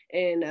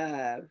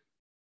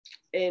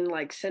in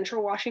like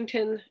Central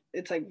Washington,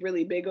 it's like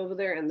really big over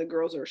there, and the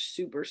girls are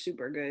super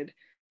super good.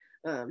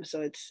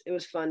 So it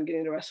was fun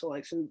getting to wrestle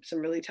like some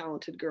really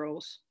talented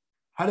girls.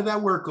 How did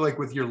that work, like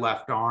with your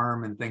left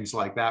arm and things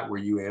like that? Were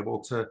you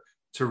able to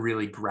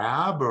really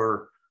grab,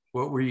 or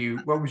what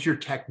was your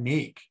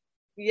technique?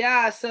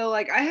 Yeah, so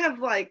like I have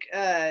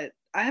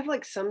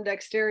like some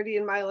dexterity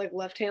in my like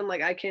left hand.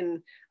 Like I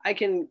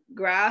can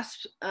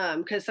grasp,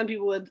 because some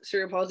people with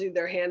cerebral palsy,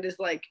 their hand is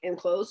like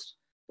enclosed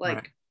Right.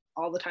 like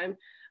all the time.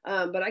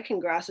 But I can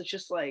grasp. It's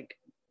just like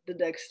the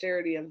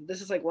dexterity of,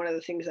 this is like one of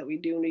the things that we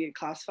do when we get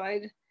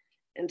classified,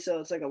 and so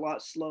it's like a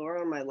lot slower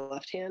on my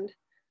left hand.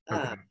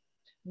 Okay.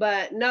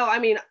 But no, I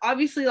mean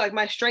obviously like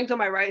my strength on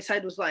my right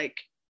side was like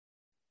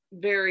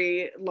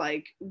very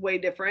like way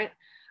different.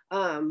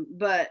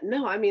 But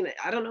no, I mean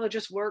I don't know, it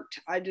just worked.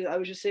 I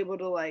was just able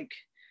to like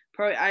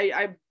probably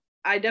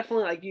I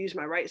definitely like use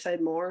my right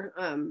side more,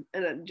 and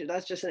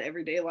that's just in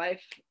everyday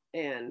life.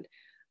 And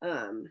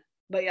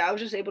but yeah, I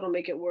was just able to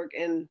make it work.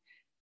 And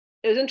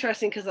it was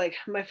interesting because like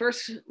my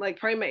first, like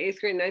probably my 8th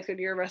grade, 9th grade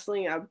year of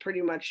wrestling, I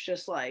pretty much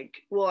just like,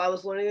 well, I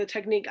was learning the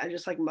technique, I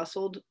just like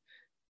muscled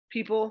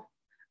people.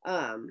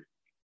 um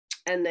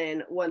And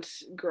then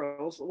once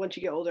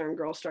you get older and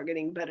girls start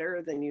getting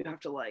better, then you have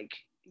to like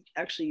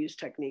actually use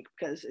technique,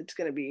 because it's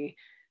going to be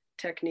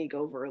technique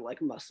over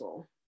like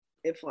muscle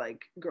if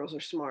like girls are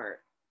smart.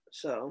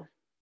 So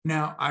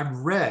Now, I've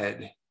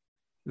read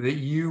that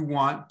you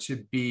want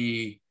to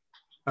be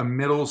a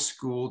middle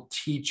school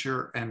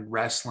teacher and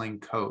wrestling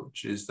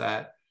coach. Is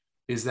that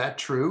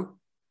true?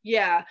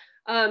 yeah,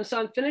 so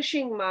I'm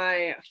finishing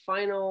my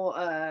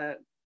final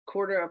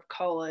quarter of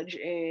college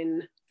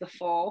in the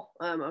fall.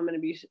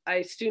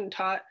 I student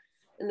taught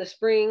in the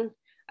spring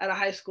at a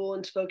high school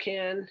in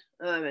Spokane,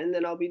 and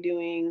then I'll be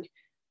doing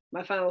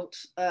my final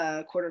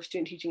quarter of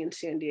student teaching in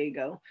San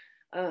Diego.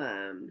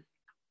 And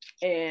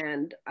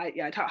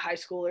I taught high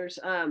schoolers.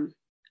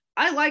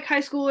 I like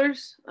high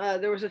schoolers.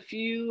 There was a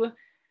few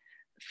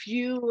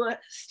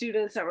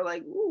students that were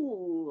like,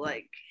 ooh,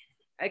 like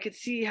I could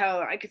see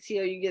how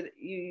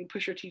you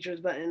push your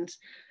teacher's buttons.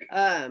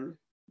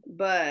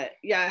 But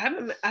yeah, I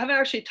haven't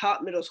actually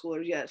taught middle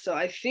schoolers yet. So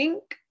I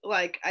think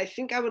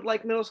I would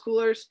like middle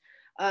schoolers.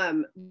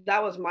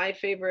 That was my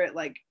favorite,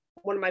 like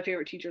one of my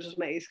favorite teachers was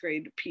my 8th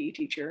grade PE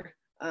teacher.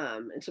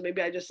 And so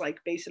maybe I just like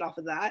base it off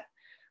of that.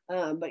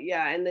 But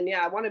yeah, and then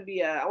yeah, I want to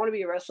be a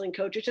wrestling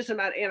coach. It's just a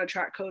matter, and a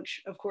track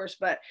coach, of course,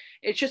 but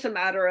it's just a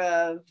matter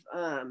of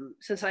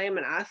since I am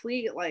an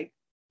athlete, like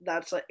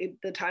that's like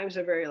the times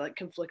are very like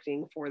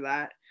conflicting for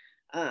that.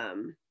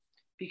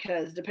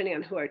 Because depending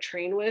on who I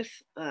train with,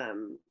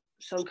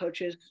 some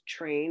coaches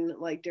train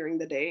like during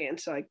the day, and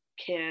so I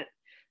can't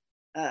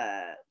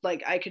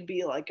like I could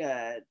be a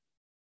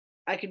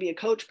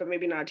coach, but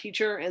maybe not a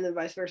teacher, and then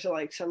vice versa.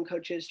 Like some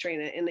coaches train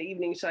it in the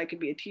evening, so I could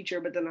be a teacher,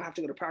 but then I'll have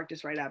to go to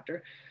practice right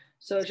after.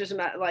 So it's just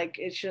about like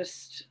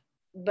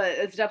but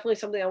it's definitely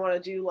something I want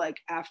to do like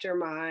after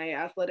my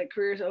athletic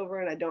career is over,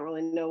 and I don't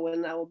really know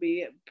when that will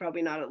be.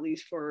 Probably not at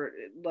least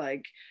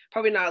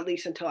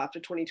until after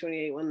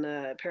 2028 when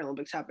the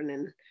Paralympics happen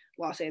in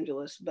Los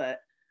Angeles. But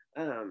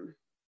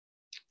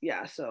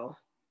yeah, so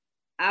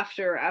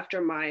after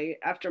my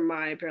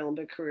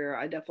Paralympic career,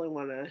 I definitely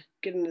want to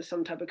get into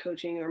some type of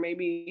coaching, or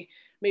maybe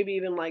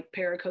even like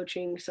para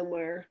coaching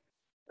somewhere.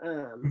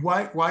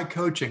 Why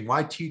coaching?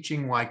 Why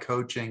teaching? Why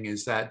coaching?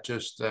 Is that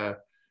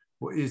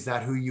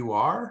who you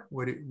are?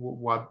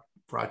 What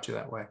brought you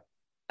that way?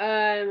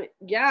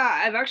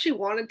 Yeah, I've actually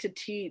wanted to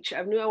teach.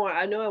 I know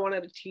I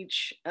wanted to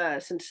teach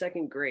since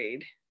second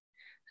grade.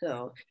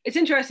 So it's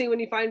interesting when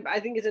you find.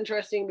 I think it's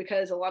interesting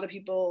because a lot of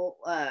people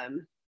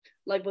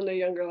like when they're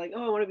younger, like,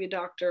 oh, I want to be a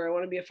doctor, I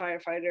want to be a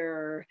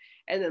firefighter,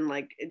 and then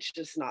like it's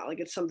just not like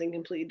it's something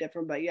completely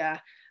different. But yeah,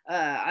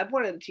 I've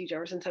wanted to teach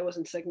ever since I was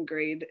in second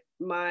grade.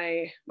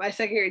 My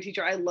second grade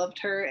teacher, I loved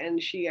her,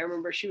 and I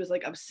remember she was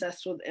like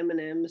obsessed with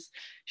M&Ms.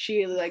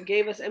 She like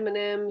gave us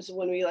M&Ms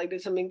when we like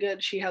did something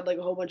good. She had like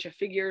a whole bunch of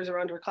figures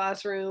around her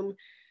classroom.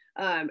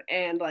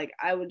 And like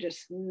I would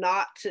just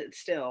not sit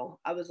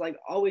still. I was like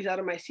always out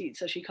of my seat.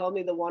 So she called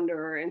me the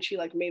Wanderer, and she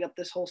like made up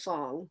this whole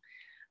song.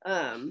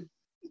 Um,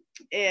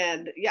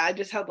 and yeah, I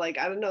just had like,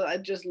 I don't know, I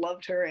just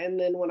loved her. And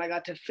then when I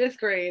got to 5th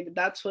grade,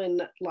 that's when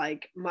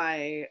like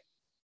my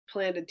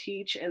plan to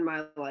teach and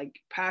my like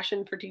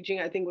passion for teaching,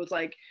 I think, was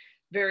like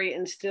very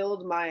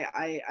instilled.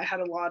 I had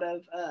a lot of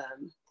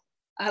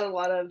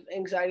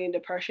anxiety and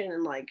depression,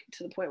 and like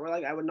to the point where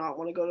like I would not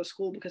want to go to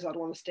school because I'd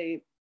want to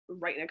stay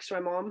right next to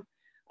my mom.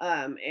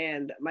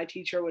 And my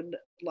teacher would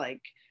like,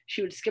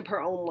 she would skip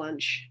her own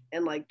lunch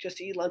and like just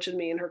eat lunch with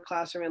me in her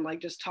classroom, and like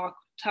just talk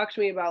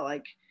to me about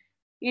like,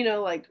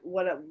 like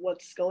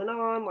what's going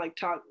on, like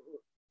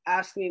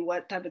ask me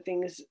what type of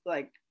things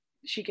like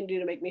she can do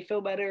to make me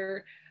feel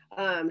better.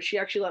 She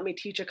actually let me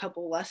teach a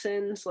couple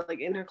lessons like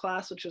in her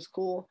class, which was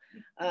cool.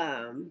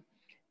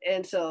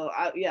 And so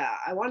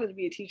I wanted to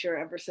be a teacher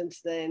ever since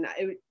then.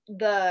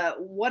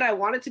 What I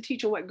wanted to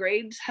teach and what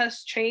grades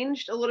has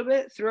changed a little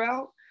bit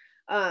throughout.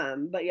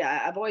 But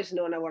yeah, I've always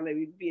known I wanted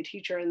to be a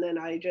teacher, and then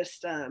I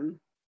just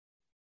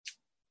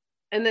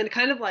and then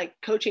kind of like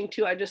coaching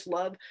too. I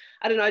don't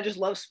know, I just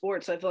love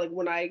sports. I feel like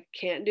when I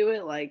can't do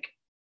it, like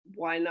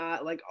why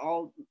not, like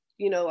all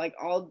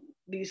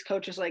these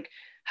coaches, like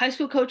high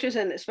school coaches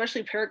and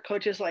especially parent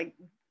coaches, like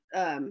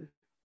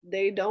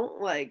they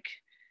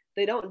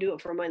don't do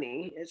it for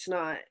money. It's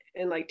not,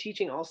 and like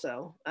teaching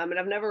also. And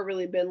I've never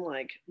really been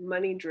like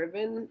money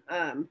driven.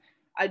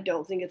 I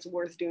don't think it's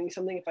worth doing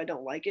something if I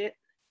don't like it,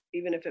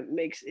 even if I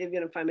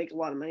make a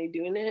lot of money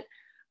doing it.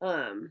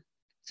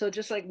 So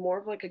just like more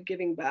of like a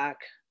giving back.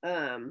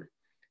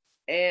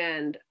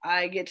 And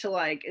I get to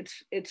like,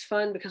 it's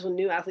fun because when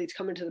new athletes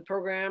come into the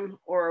program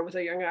or with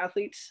our younger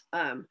athletes,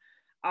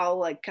 I'll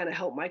like kind of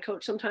help my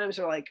coach sometimes,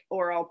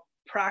 or I'll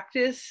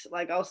practice.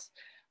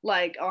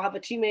 I'll have a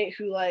teammate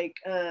who like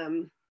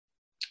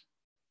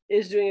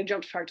is doing a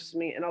jumps practice with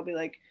me, and I'll be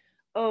like,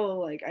 oh,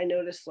 like I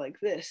noticed like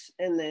this,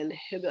 and then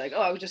he'll be like,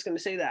 oh, I was just gonna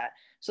say that.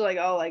 So like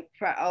I'll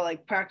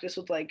practice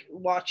with like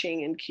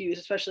watching and cues,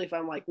 especially if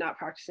I'm like not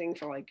practicing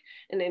for like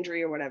an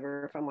injury or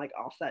whatever, if I'm like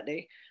off that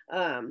day.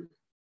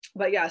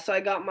 But yeah, so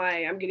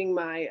I'm getting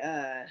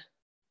my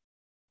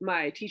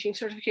teaching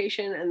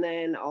certification, and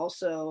then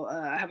also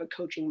I have a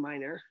coaching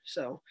minor,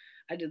 so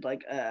I did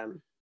like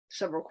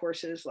several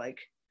courses like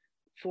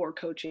for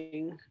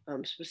coaching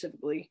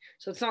specifically.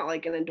 So it's not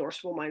like an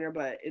endorsable minor,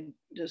 but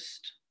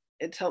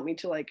it's helped me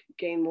to like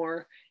gain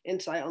more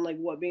insight on like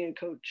what being a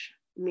coach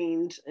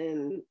means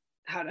and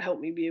how to help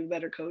me be a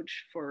better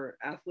coach for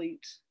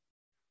athletes.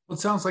 Well,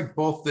 it sounds like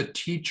both the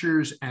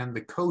teachers and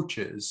the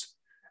coaches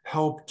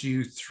helped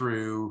you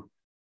through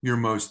your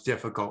most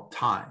difficult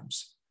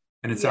times.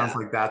 And it sounds Yeah.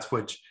 like that's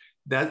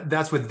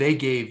what they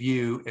gave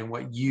you and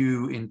what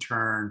you in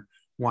turn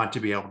want to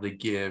be able to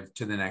give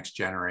to the next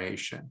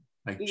generation,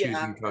 like Yeah.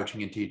 choosing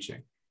coaching and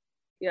teaching.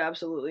 Yeah,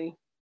 absolutely.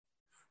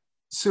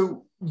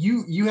 So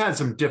you had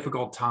some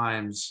difficult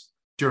times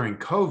during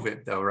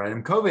COVID though, right?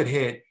 And COVID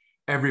hit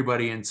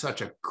everybody in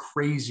such a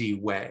crazy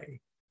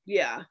way.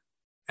 Yeah.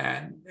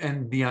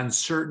 And the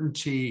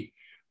uncertainty.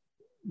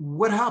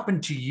 What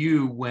happened to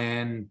you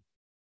when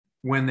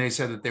they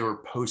said that they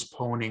were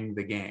postponing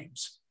the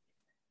games?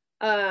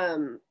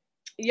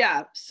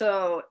 Yeah,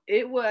 so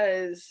it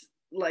was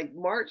like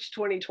March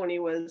 2020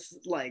 was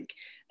like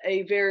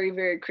a very,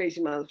 very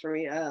crazy month for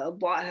me. A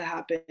lot had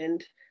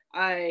happened.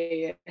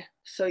 I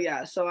so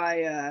yeah, so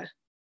I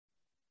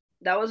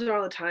that was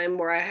around the time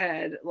where I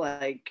had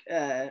like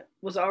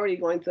was already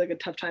going through like a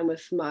tough time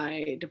with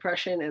my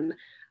depression, and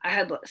I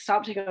had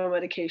stopped taking my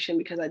medication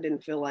because I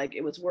didn't feel like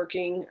it was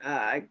working.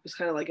 I was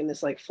kind of like in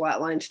this like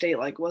flatline state,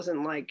 like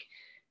wasn't like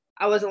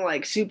I wasn't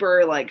like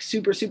super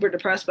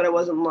depressed, but I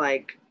wasn't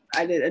like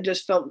I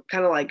just felt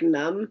kind of like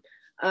numb.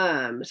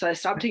 So I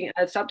stopped taking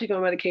my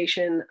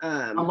medication.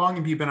 How long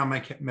have you been on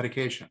my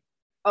medication?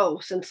 Oh,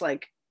 since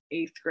like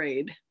eighth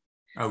grade.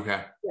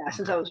 Okay. Yeah,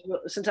 Okay.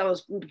 since I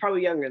was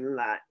probably younger than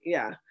that.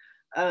 Yeah.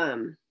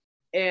 Um,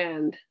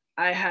 and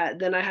I had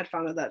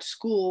found out that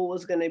school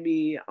was going to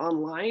be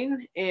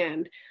online,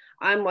 and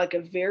I'm like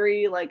a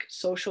very like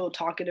social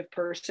talkative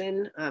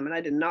person, and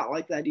I did not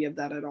like the idea of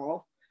that at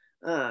all.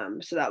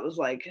 So that was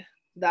like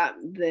that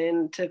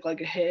then took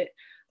like a hit.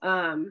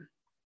 Um,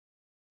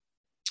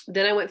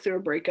 then I went through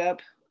a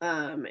breakup,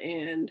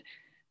 and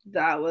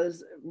that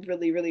was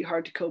really really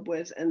hard to cope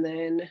with. And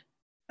then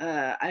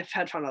I've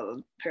had found out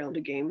the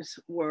Paralympic Games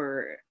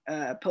were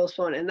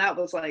postponed, and that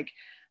was like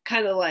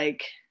kind of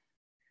like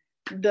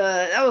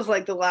that was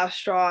like the last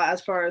straw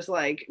as far as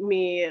like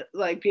me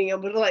like being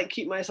able to like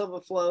keep myself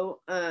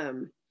afloat.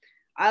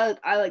 I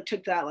like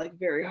took that like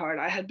very hard.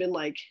 I had been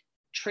like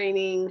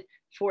training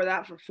for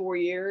that for 4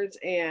 years,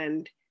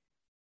 and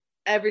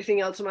everything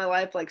else in my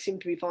life like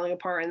seemed to be falling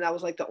apart, and that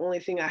was like the only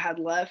thing I had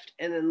left,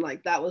 and then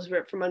like that was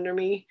ripped from under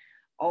me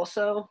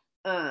also.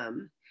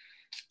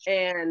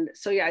 And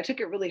so yeah, I took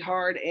it really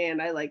hard,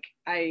 and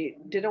I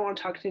didn't want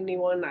to talk to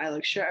anyone. I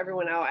like shut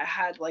everyone out. I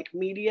had like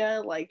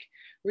media like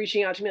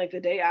reaching out to me like the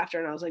day after,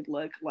 and I was like,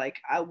 look, like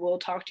I will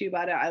talk to you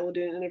about it, I will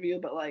do an interview,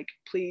 but like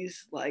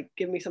please like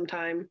give me some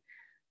time.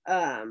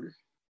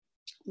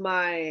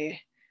 My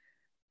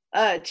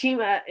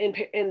team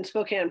in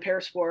Spokane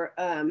Parasport,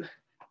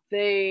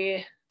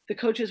 they the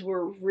coaches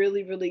were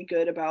really really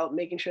good about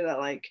making sure that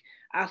like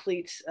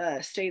athletes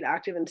stayed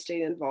active and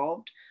stayed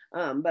involved.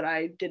 But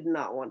I did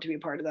not want to be a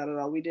part of that at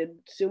all. We did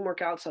Zoom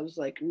workouts. I was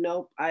like,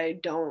 nope, I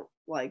don't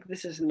like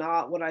this is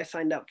not what I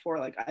signed up for.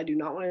 Like I do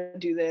not want to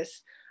do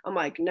this. I'm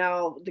like,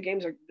 now the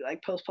games are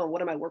like postponed.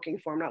 What am I working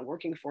for? I'm not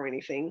working for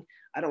anything.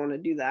 I don't want to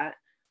do that.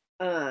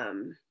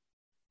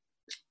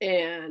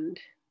 And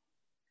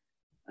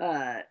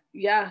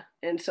yeah,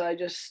 and so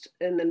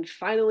and then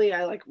finally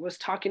I like was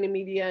talking to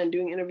media and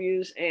doing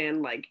interviews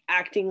and like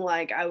acting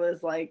like I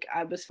was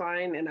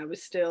fine, and I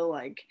was still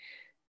like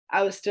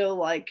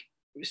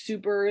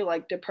super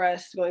like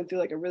depressed, going through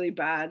like a really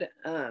bad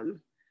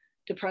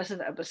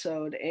depressive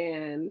episode.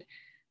 And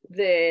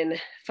then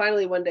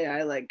finally one day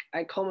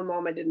I called my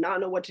mom. I did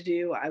not know what to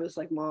do. I was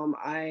like, Mom,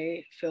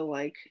 I feel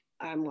like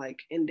I'm like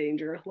in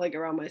danger, like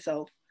around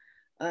myself,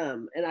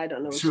 and I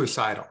don't know what to do.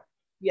 Suicidal.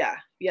 Yeah,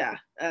 yeah,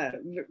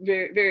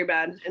 very very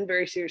bad and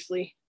very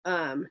seriously.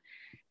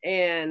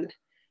 And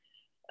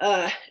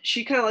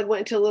she kind of like went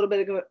into a little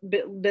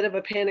bit of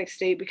a panic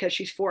state because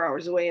she's 4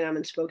 hours away and I'm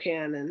in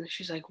Spokane, and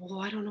she's like,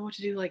 well, I don't know what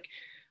to do. Like,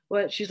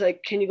 what? She's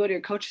like, can you go to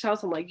your coach's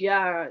house? I'm like,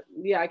 yeah,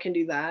 I can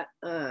do that.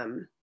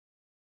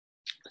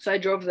 So I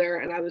drove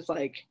there and I was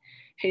like,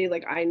 hey,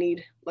 like I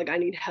need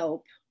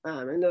help.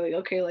 And they're like,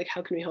 okay, like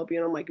how can we help you?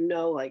 And I'm like,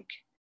 no, like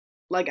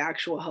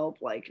actual help,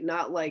 like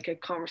not like a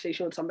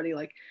conversation with somebody.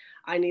 Like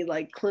I need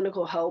like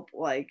clinical help.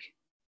 Like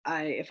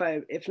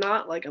if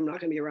not, like I'm not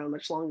gonna be around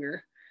much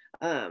longer.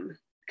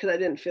 Because I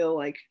didn't feel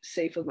like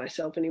safe with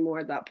myself anymore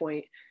at that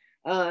point.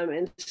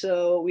 And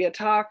so we had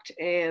talked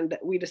and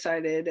we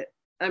decided,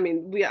 I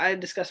had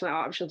discussed my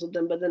options with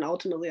them, but then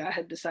ultimately I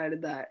had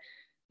decided that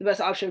the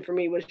best option for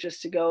me was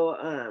just to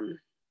go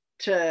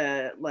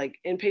to like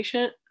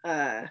inpatient,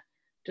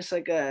 just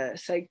like a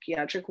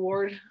psychiatric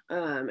ward.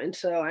 And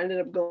so I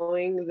ended up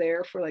going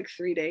there for like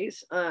 3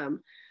 days.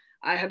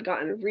 I had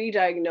gotten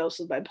re-diagnosed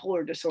with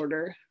bipolar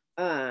disorder,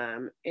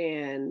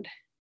 and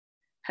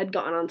had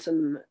gotten on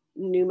some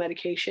new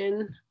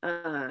medication.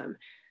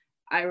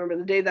 I remember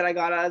the day that I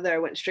got out of there, I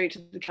went straight to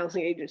the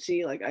counseling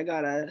agency. Like I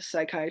got a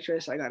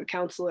psychiatrist, I got a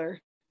counselor.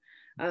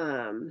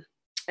 And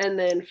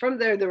then from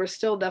there, there was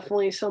still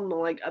definitely some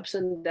like ups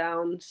and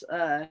downs,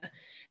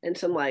 and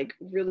some like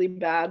really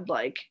bad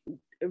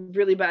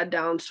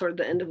downs toward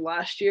the end of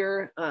last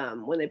year,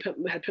 when they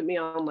had put me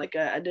on like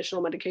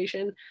additional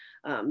medication,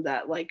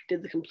 that like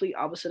did the complete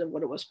opposite of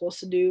what it was supposed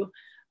to do.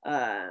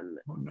 Oh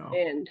no.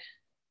 And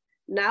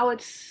now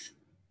it's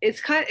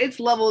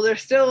level.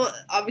 There's still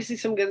obviously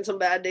some good and some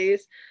bad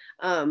days,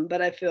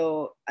 but I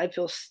feel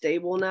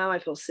stable now. I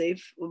feel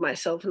safe with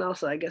myself now,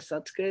 so I guess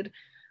that's good.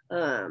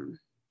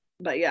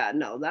 But yeah,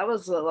 no, that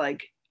was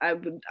like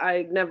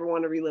I never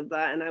want to relive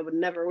that, and I would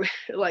never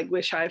like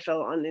wish I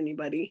felt on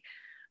anybody.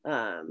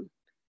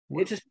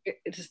 It's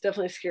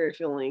definitely a scary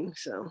feeling.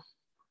 So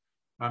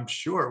I'm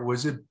sure.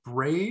 Was it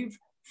brave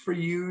for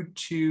you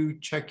to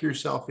check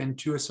yourself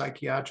into a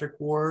psychiatric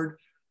ward,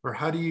 or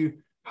how do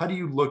you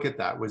look at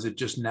that? Was it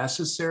just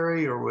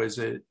necessary, or was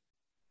it,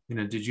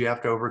 did you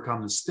have to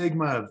overcome the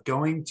stigma of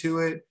going to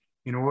it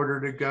in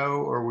order to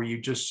go, or were you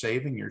just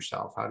saving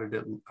yourself? How did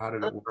it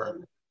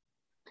work?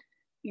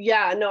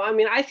 yeah, no, I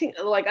mean, I think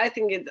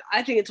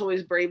it's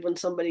always brave when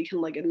somebody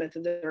can like admit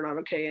that they're not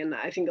okay. And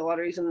I think a lot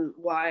of reason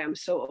why I'm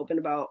so open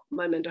about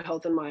my mental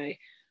health and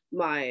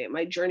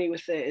my journey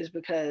with it is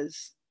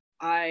because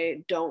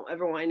I don't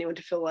ever want anyone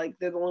to feel like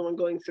they're the only one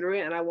going through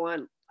it.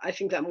 And I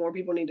think that more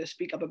people need to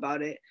speak up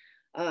about it,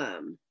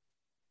 um,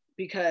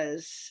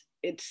 because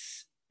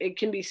it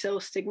can be so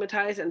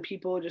stigmatized and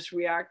people just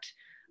react,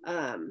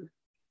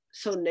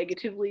 so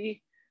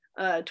negatively,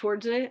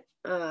 towards it.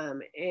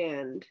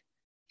 And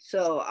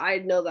so I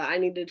know that I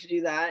needed to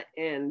do that,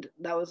 and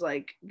that was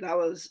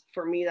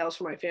for me, that was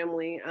for my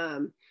family.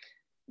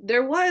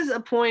 There was a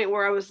point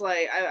where I was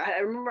like, I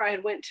remember I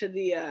had went to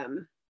the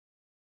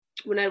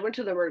when I went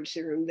to the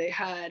emergency room, they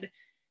had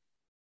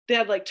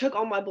like took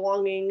all my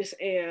belongings,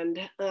 and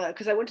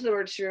because I went to the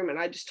emergency room and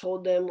I just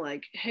told them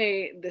like,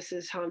 hey, this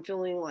is how I'm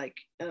feeling, like,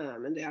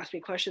 and they asked me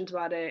questions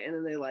about it, and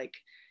then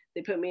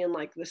they put me in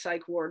like the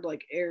psych ward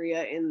like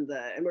area in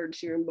the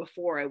emergency room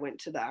before I went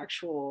to the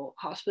actual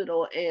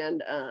hospital.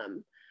 And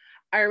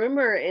I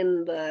remember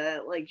in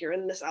the like, you're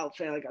in this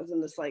outfit, like I was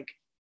in this like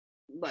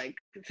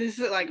this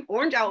is like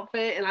orange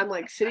outfit, and I'm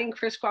like sitting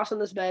crisscross on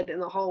this bed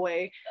in the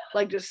hallway,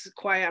 like just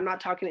quiet, I'm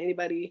not talking to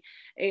anybody,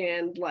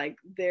 and like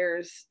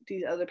there's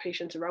these other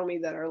patients around me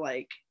that are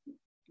like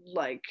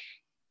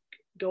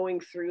going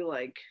through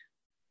like,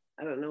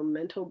 I don't know,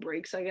 mental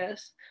breaks, I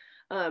guess.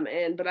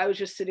 And but I was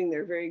just sitting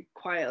there very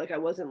quiet, like I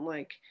wasn't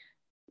like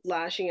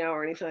lashing out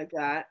or anything like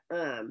that.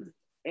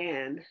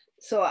 And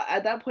so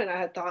at that point I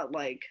had thought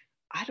like,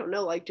 I don't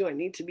know, like, do I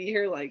need to be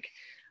here? Like,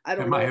 I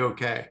don't Am I know.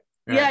 okay?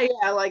 Yeah, Right.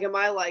 yeah. Like, am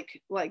I like,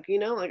 like,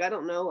 I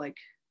don't know. Like,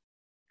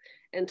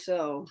 and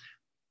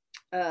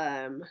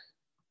um,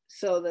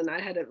 so then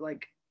I had to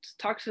like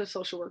talk to the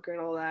social worker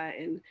and all that.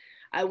 And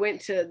I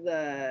went to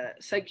the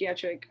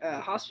psychiatric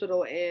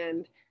hospital,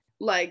 and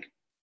like,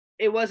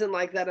 it wasn't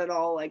like that at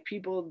all. Like,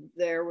 people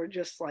there were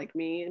just like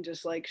me and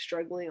just like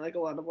struggling, like a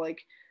lot of like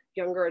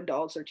younger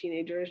adults or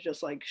teenagers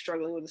just like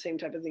struggling with the same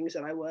type of things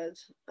that I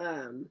was.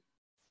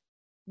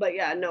 But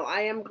yeah, no,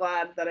 I am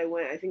glad that I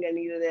went. I think I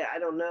needed it. I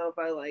don't know if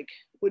I like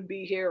would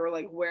be here or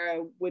like where I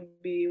would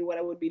be, what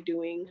I would be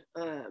doing.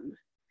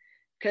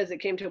 Because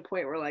it came to a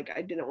point where like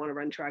I didn't want to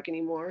run track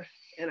anymore,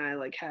 and I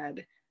like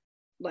had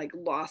like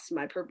lost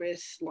my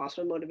purpose, lost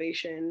my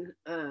motivation.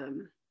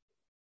 And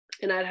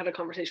I'd had a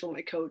conversation with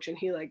my coach, and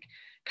he like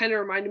kind of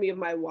reminded me of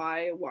my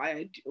why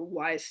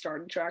I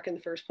started track in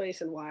the first place,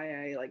 and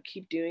why I like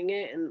keep doing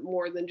it, and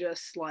more than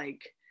just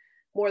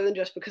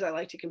because I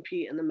like to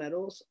compete in the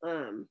medals.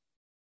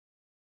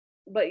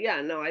 But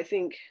yeah, no, I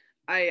think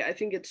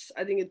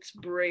it's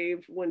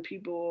brave when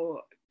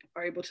people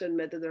are able to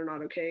admit that they're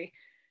not okay.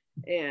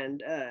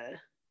 And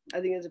I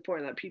think it's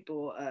important that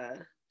people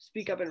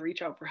speak up and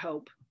reach out for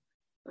help,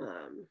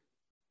 um,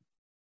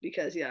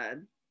 because yeah,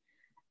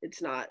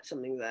 it's not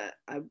something that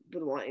I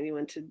would want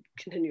anyone to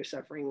continue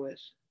suffering with.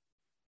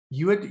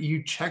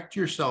 You checked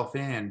yourself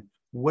in.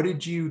 What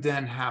did you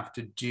then have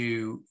to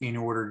do in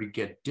order to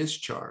get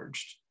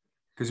discharged?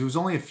 Because it was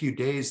only a few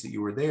days that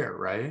you were there,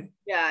 right?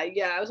 Yeah,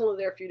 yeah, I was only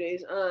there a few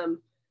days.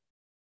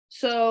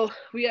 So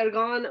we had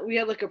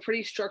like a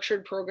pretty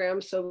structured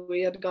program. So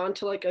we had gone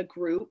to like a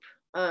group,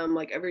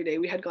 like every day.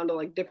 We had gone to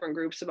like different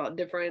groups about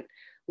different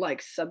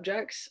like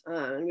subjects,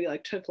 and we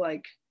like took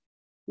like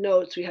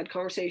notes. We had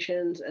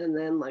conversations, and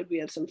then like we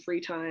had some free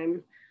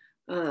time.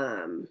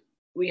 Um,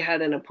 we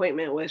had an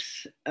appointment with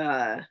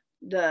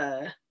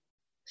the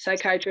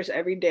psychiatrist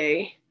every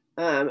day,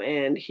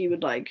 and he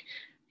would like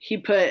he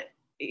put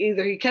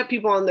either he kept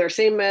people on their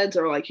same meds,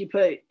 or like he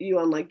put you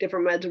on like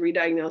different meds of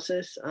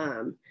re-diagnosis.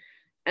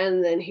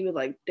 And then he would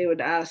like they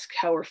would ask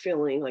how we're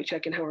feeling, like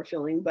check in how we're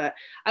feeling. But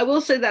I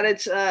will say that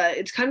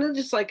it's kind of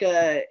just like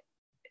a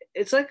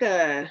it's like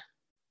a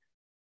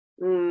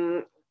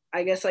mm,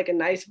 I guess like a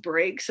nice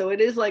break. So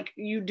it is like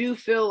you do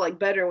feel like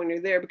better when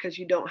you're there because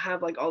you don't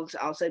have like all this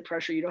outside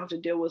pressure. You don't have to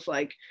deal with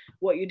like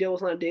what you deal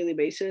with on a daily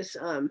basis.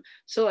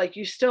 So like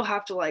you still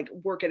have to like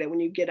work at it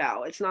when you get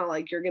out. It's not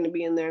like you're gonna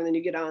be in there and then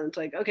you get out and it's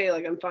like, okay,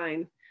 like I'm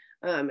fine.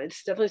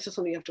 It's definitely still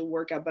something you have to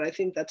work at, but I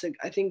think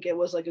I think it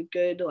was like a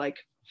good like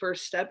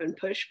first step and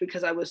push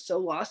because I was so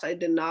lost. I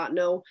did not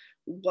know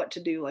what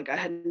to do. Like I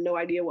had no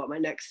idea what my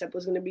next step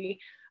was gonna be.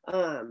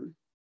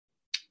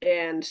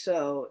 And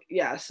so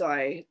yeah, so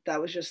that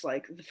was just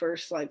like the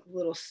first like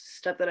little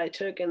step that I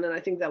took, and then I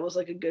think that was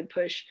like a good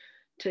push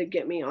to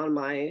get me on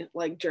my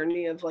like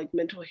journey of like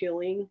mental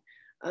healing.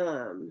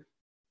 And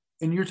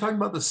you're talking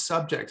about the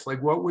subjects,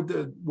 like what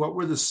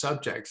were the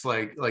subjects,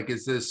 like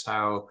is this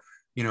how,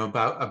 you know,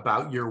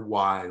 about your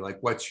why, like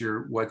what's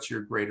your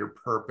greater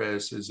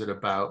purpose? Is it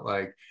about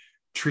like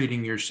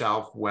treating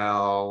yourself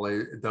well,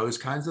 those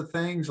kinds of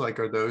things? Like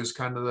are those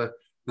kind of the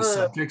um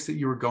subjects that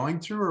you were going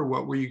through, or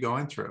what were you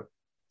going through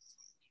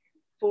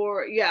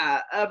for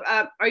yeah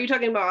are you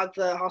talking about at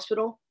the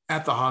hospital?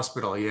 at the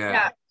hospital? Yeah,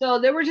 Yeah. so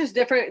there was just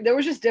different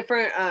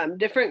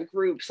different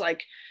groups.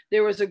 Like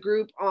there was a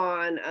group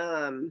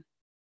on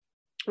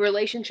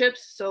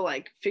relationships, so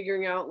like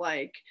figuring out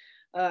like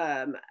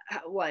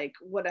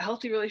what a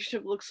healthy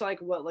relationship looks like,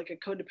 what like a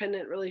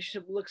codependent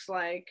relationship looks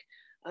like,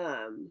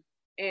 um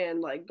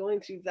and like going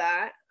through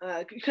that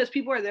because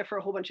people are there for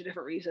a whole bunch of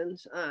different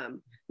reasons. Not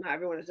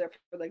everyone is there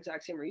for the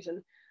exact same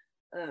reason.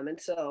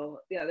 And so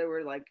yeah, there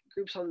were like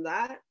groups on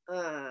that.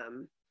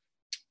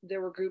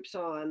 There were groups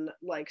on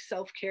like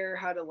self-care,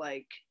 how to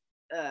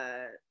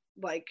uh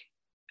like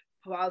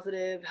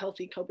positive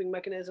healthy coping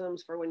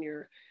mechanisms for when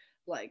you're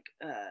like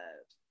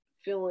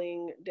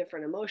feeling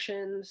different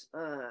emotions.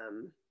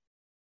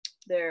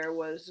 There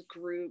was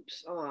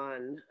groups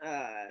on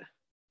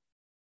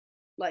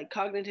like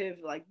cognitive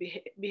like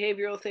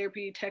behavioral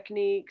therapy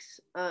techniques.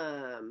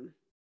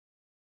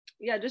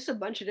 Yeah, just a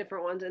bunch of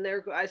different ones. And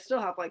there I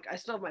still have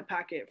my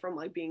packet from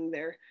like being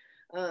there.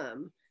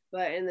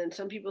 But and then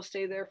some people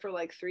stay there for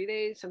like 3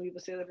 days, some people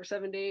stay there for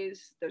 7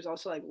 days. There's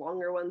also like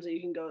longer ones that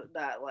you can go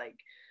that like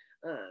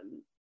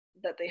um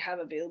that they have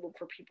available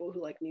for people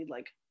who like need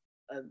like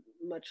a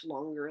much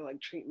longer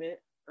like treatment.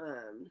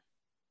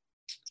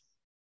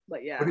 But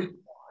what yeah, did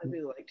I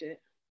really liked it.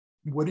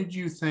 what did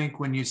you think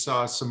when you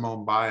saw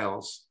Simone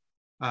Biles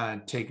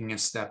taking a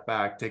step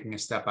back, taking a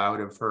step out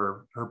of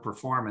her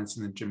performance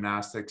in the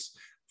gymnastics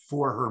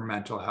for her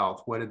mental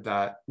health? What did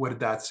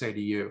that say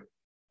to you?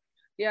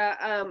 Yeah,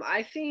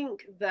 I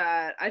think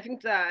that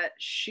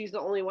she's the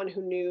only one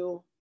who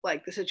knew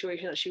like the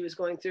situation that she was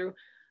going through,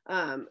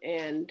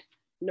 and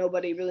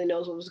nobody really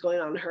knows what was going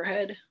on in her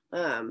head.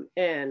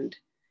 And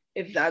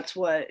if that's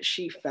what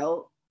she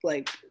felt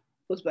like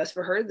was best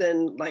for her,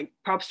 then like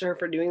props to her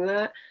for doing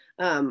that.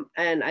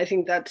 And I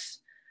think that's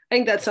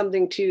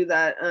something too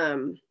that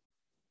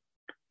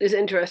is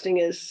interesting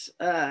is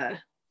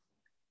that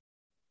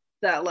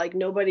like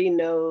nobody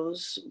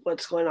knows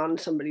what's going on in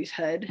somebody's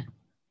head.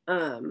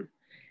 Um,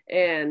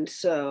 and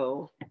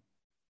so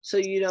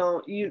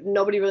you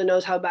nobody really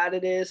knows how bad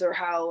it is or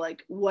how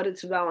like what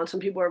it's about, and some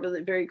people are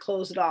really very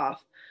closed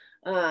off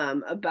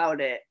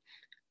about it.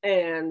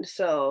 And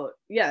so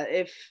yeah,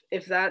 if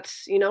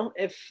that's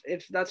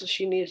if that's what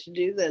she needs to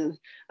do, then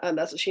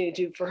that's what she needs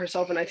to do for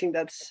herself. And I think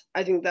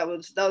that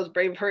was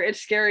brave of her.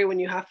 It's scary when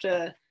you have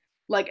to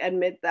like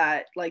admit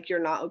that like you're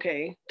not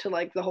okay to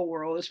like the whole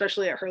world,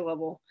 especially at her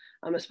level,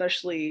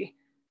 especially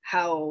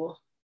how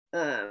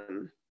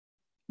um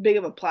big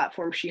of a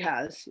platform she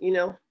has,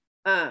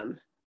 um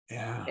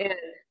Yeah.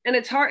 and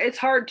it's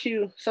hard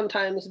to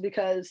sometimes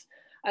because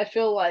i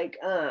feel like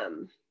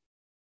um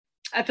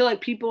I feel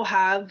like people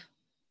have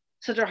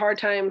such a hard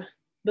time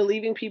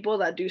believing people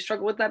that do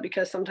struggle with that,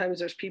 because sometimes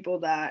there's people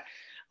that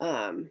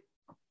um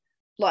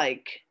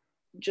like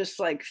just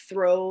like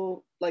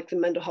throw like the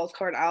mental health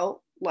card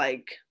out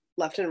like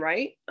left and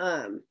right.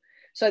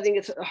 So I think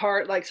it's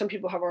hard, like some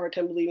people have a hard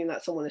time believing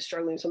that someone is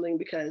struggling with something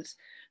because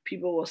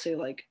people will say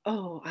like,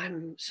 oh,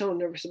 I'm so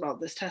nervous about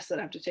this test that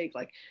I have to take,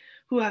 like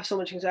who have so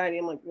much anxiety.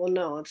 I'm like, well,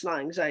 no, it's not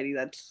anxiety,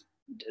 that's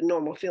a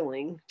normal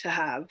feeling to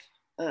have.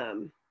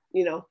 um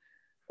you know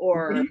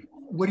or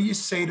What do you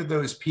say to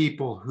those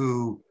people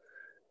who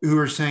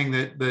are saying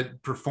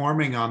that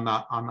performing on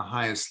the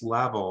highest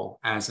level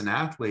as an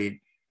athlete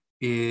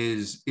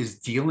is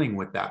dealing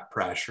with that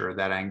pressure,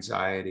 that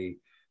anxiety,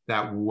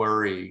 that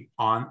worry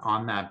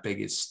on that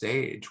biggest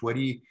stage? What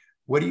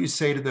do you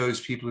say to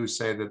those people who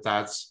say that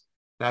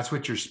that's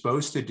what you're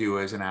supposed to do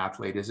as an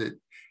athlete?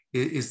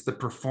 Is the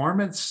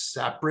performance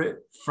separate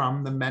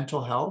from the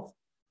mental health?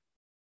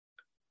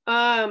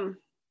 um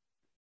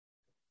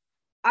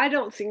I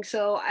don't think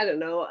so. I don't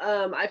know.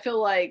 I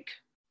feel like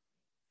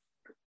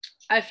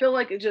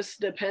it just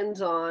depends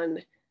on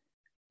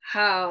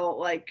how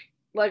like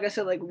I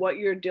said, like what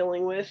you're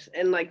dealing with,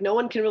 and like no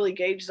one can really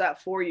gauge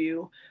that for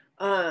you.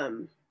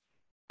 Um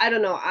I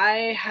don't know.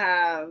 I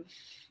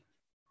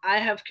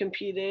have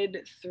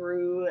competed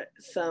through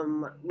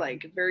some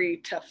like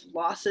very tough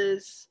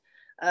losses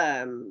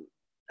um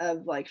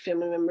of like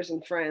family members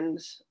and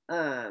friends.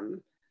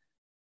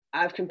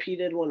 I've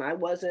competed when I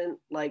wasn't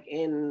like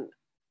in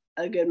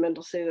a good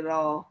mental state at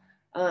all.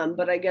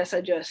 But I guess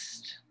I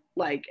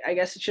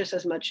guess it's just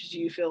as much as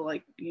you feel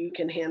like you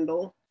can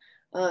handle.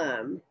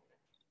 Um,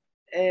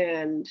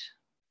 and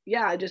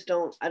yeah, I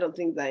don't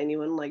think that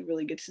anyone like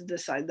really gets to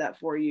decide that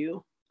for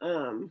you.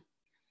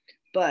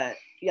 But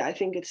yeah, I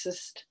think it's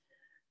just,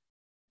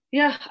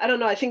 yeah, I don't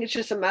know. I think it's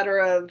just a matter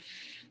of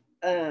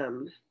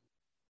um,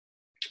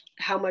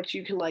 how much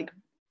you can like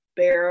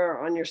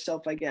bear on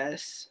yourself, I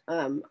guess.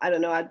 I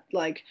don't know. I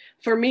like,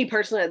 for me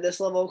personally at this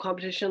level of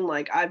competition,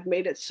 like I've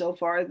made it so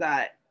far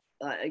that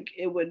like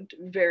it would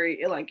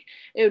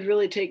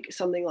really take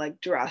something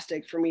like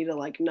drastic for me to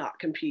like not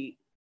compete.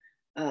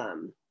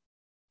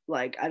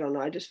 Like I don't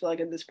know. I just feel like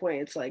at this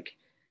point it's like,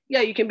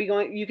 yeah, you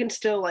can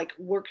still like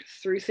work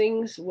through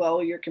things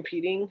while you're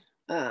competing,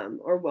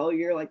 or while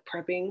you're like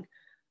prepping,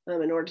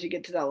 in order to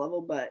get to that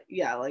level. But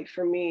yeah, like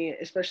for me,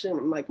 especially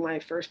like my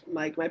first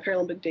my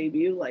Paralympic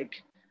debut,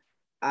 like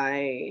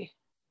I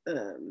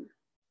um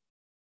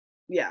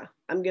yeah,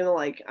 I'm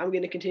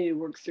gonna continue to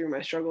work through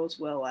my struggles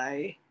while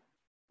I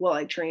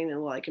train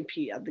and while I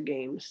compete at the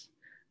games,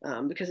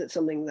 because it's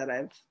something that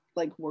I've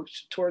like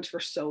worked towards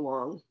for so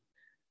long.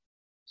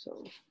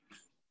 So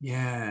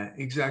Yeah,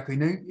 exactly.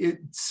 No, it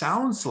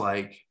sounds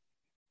like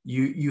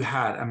you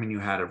had, I mean, you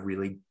had a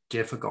really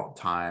difficult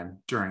time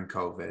during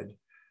COVID.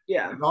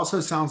 yeah. It also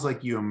sounds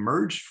like you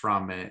emerged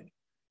from it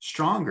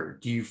stronger.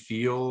 Do you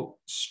feel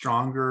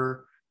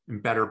stronger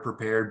and better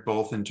prepared,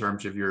 both in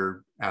terms of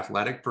your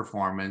athletic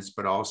performance,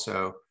 but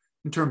also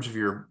in terms of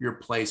your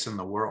place in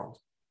the world?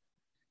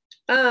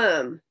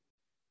 Um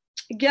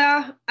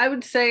yeah, I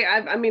would say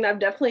I've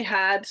definitely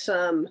had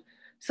some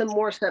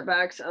more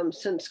setbacks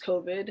since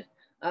COVID.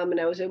 And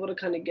I was able to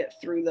kind of get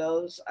through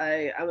those.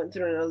 I went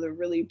through another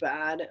really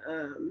bad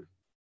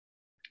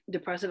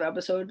depressive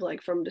episode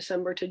like from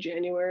December to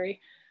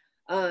January.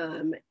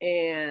 And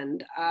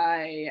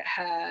I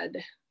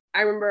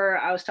remember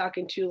I was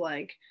talking to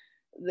like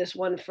this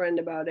one friend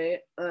about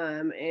it.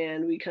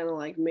 And we kind of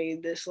like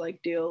made this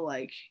like deal,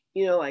 like,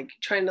 like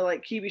trying to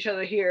like keep each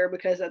other here,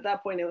 because at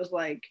that point it was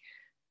like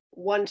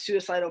one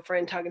suicidal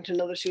friend talking to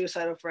another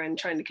suicidal friend,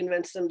 trying to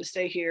convince them to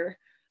stay here,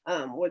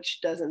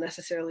 which doesn't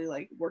necessarily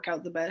like work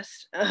out the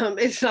best.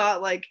 It's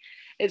not.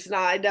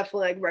 I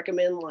definitely like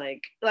recommend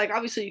like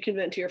obviously you can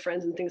vent to your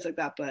friends and things like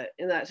that, but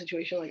in that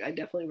situation, like I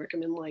definitely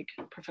recommend like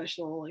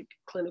professional like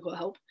clinical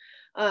help.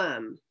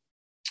 Um,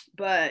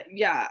 but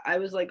yeah, I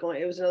was like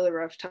going. It was another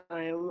rough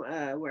time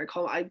where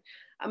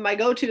my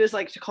go-to is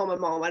like to call my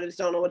mom. I just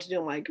don't know what to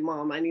do. I'm like,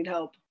 Mom, I need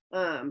help.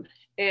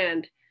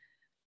 And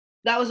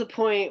that was a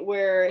point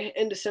where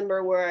in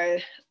December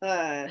where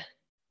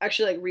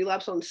actually like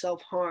relapsed on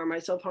self-harm. I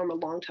self-harmed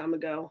a long time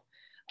ago.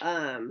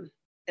 And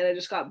I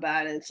just got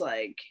bad, and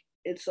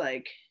it's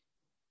like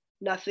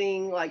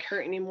nothing like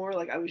hurt anymore.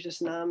 Like I was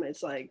just numb.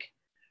 It's like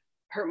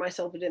hurt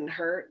myself, it didn't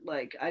hurt.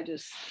 Like I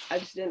just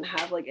didn't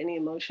have like any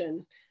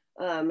emotion.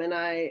 And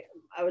I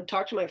would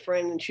talk to my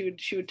friend, and she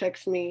would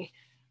text me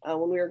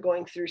when we were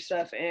going through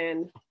stuff,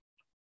 and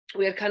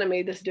we had kind of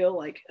made this deal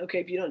like, okay,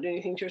 if you don't do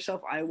anything to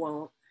yourself, I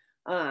won't.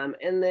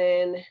 And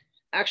then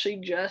actually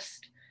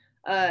just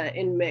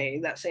in May,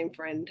 that same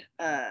friend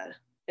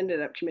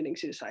ended up committing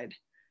suicide.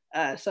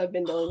 So I've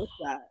been dealing with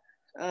that.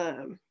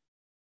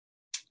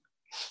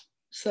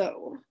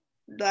 So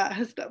that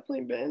has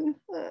definitely been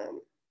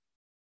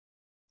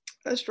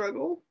a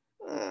struggle.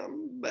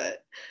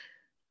 But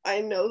I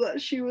know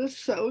that she was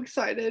so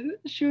excited.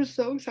 She was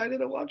so excited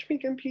to watch me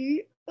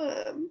compete.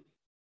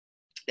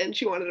 And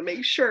she wanted to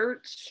make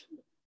shirts.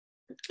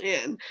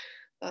 And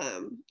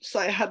so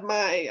I had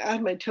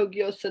my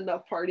Tokyo send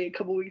off party a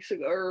couple weeks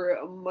ago, or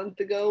a month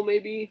ago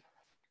maybe.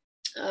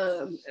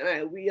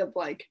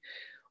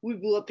 We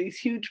blew up these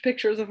huge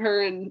pictures of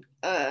her, and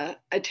I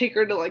take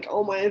her to like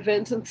all my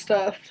events and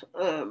stuff.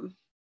 I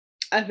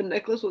have a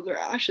necklace with her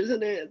ashes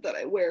in it that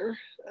I wear.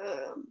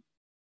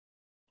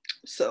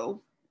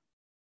 So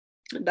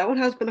that one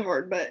has been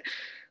hard, but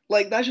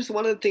like that's just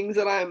one of the things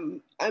that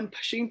I'm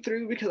pushing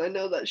through, because I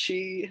know that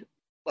she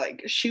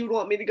would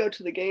want me to go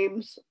to the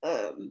games,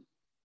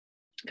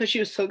 because she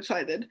was so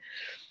excited.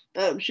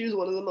 She was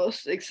one of the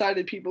most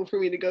excited people for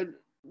me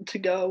to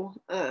go.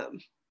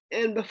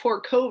 And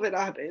before COVID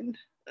happened,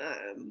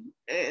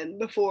 and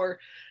before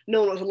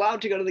no one was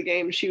allowed to go to the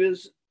games, she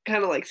was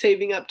kind of like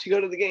saving up to go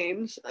to the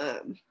games,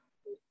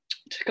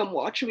 to come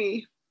watch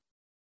me.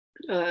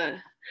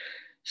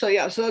 So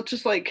yeah, so that's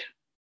just like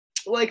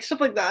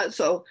stuff like that.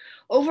 So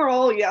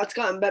overall, yeah, it's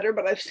gotten better,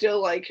 but I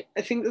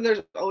think that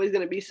there's always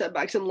going to be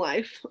setbacks in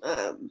life,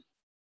 and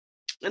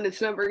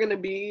it's never going to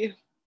be.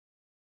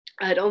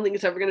 I don't think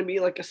it's ever going to be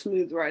like a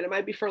smooth ride. It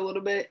might be for a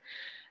little bit,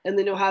 and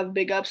then you'll have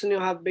big ups and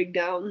you'll have big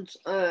downs.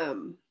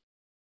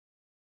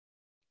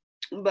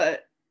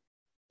 But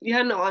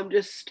yeah, no, I'm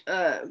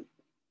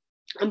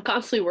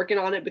constantly working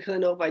on it, because I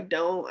know if I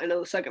don't, I know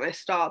the second I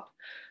stop,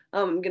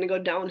 I'm gonna go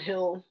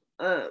downhill,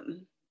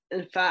 and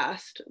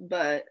fast.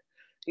 But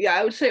yeah,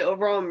 I would say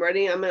overall I'm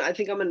ready. I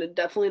think I'm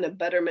definitely in a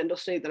better mental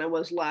state than I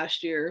was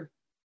last year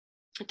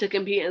to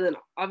compete. And then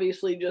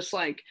obviously just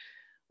like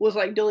was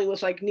like dealing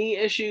with like knee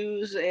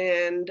issues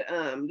and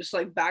just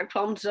like back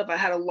problems and stuff, I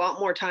had a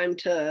lot more time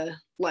to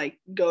like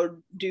go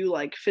do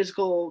like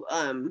physical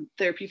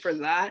therapy for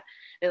that,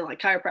 and like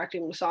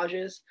chiropractic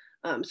massages.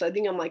 So I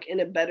think I'm like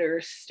in a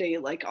better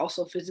state, like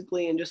also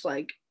physically and just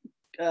like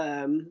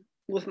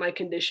with my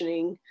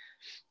conditioning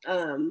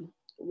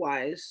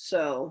wise.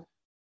 So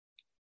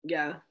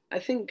yeah, I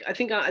think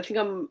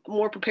I'm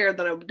more prepared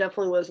than I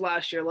definitely was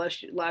last year.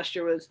 Last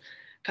year was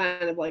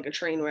kind of like a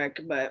train wreck,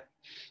 but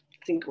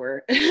I think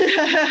we're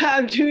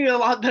I'm doing a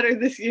lot better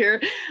this year,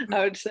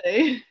 I would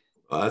say.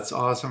 Well, that's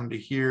awesome to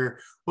hear.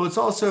 Well, it's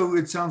also,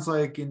 it sounds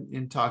like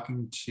in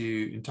talking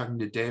to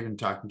Dave and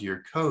talking to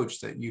your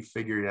coach that you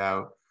figured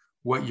out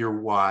what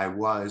your why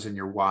was, and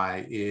your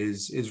why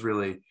is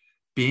really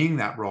being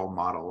that role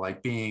model,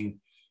 like being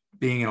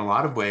in a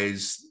lot of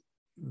ways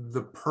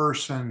the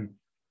person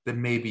that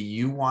maybe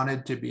you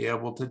wanted to be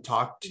able to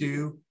talk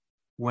to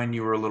when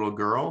you were a little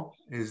girl.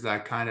 Is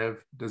that kind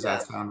of, does Yeah.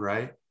 that sound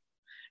right?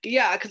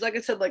 Yeah, because like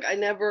I said, like I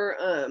never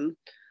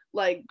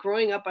like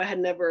growing up, I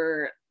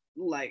never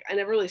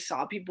really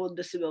saw people with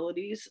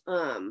disabilities,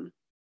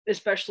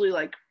 especially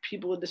like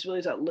people with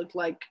disabilities that looked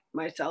like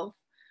myself.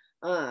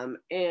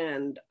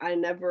 And I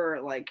never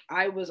like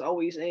I was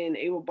always in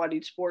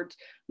able-bodied sports.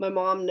 My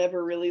mom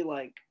never really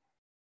like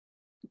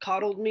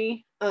coddled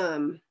me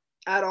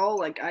at all.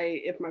 Like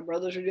if my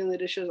brothers were doing the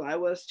dishes, I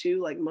was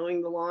too, like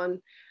mowing the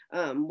lawn,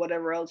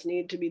 whatever else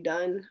needed to be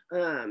done.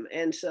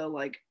 And so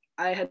like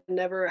I had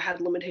never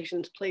had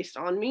limitations placed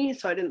on me,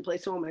 so I didn't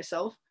place them on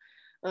myself.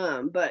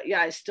 But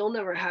yeah, I still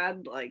never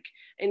had like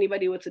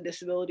anybody with a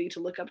disability to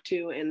look up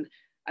to. And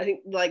I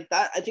think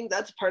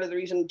that's part of the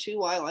reason too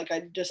why like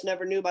I just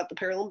never knew about the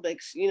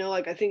Paralympics. You know,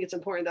 like I think it's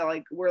important that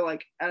like we're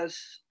like as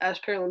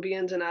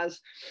Paralympians and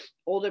as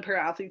older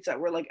para athletes that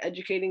we're like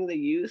educating the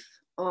youth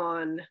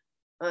on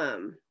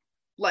um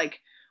like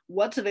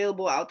what's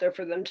available out there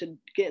for them to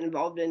get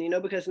involved in, you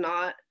know, because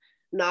not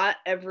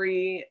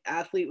every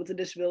athlete with a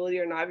disability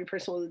or not every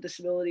person with a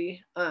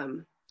disability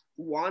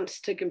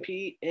wants to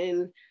compete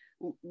in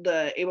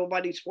the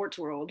able-bodied sports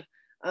world.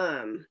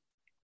 And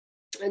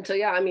so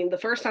yeah, I mean the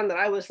first time that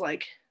I was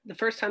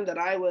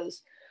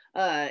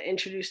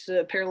introduced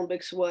to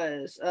Paralympics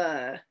was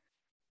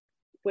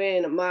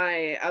when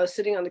I was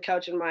sitting on the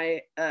couch and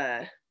my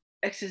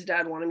ex's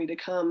dad wanted me to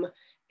come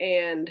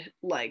and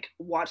like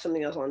watch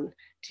something else on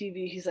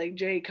TV. He's like,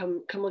 Jay,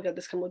 come look at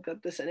this, come look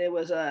at this. And it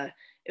was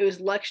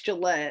Lex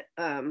Gillette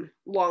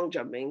long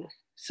jumping.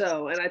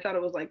 So, and I thought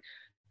it was like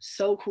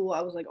so cool.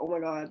 I was like, oh my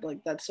God, like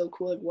that's so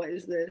cool. Like, what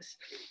is this?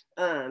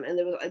 And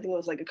there was, I think it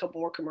was like a couple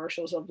more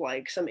commercials of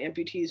like some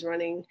amputees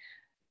running.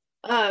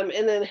 And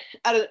then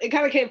it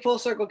kind of came full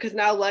circle because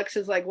now Lex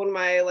is like one of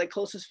my like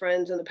closest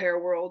friends in the para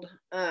world.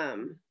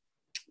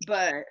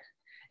 But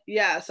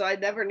yeah, so I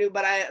never knew,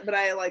 but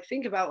I like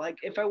think about like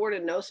if I were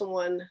to know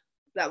someone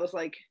that was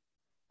like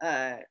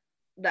uh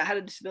that had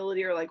a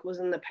disability or like was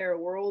in the para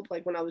world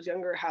like when I was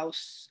younger, how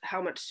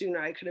much sooner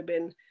I could have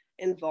been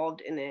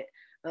involved in it.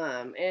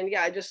 And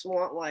yeah, I just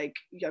want like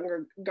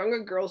younger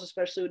girls,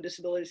 especially with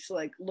disabilities, to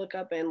like look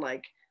up and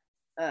like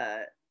uh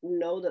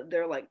know that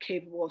they're like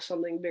capable of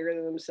something bigger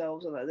than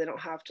themselves, and that they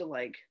don't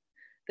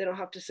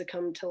have to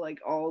succumb to like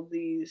all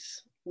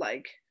these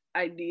like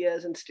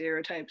ideas and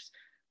stereotypes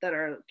that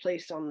are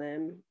placed on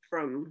them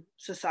from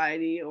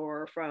society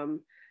or from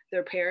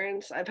their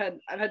parents. I've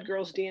had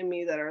girls DM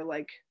me that are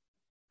like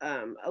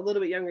a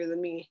little bit younger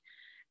than me,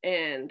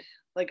 and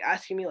like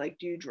asking me like,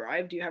 do you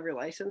drive, do you have your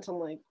license? I'm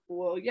like,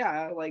 well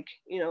yeah, like,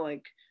 you know,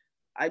 like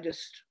I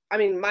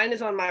mean mine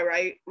is on my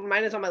right,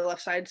 mine is on my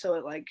left side,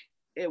 so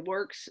it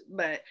works.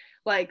 But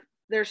like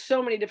there's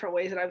so many different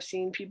ways that I've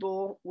seen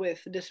people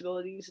with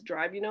disabilities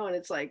drive, you know, and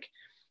it's like,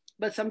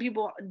 but some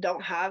people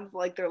don't have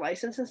like their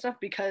license and stuff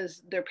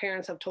because their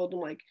parents have told them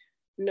like,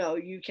 no,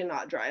 you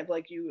cannot drive,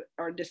 like you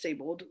are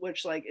disabled,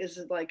 which like is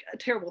like a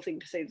terrible thing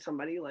to say to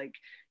somebody, like,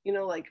 you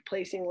know, like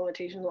placing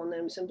limitations on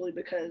them simply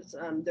because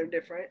they're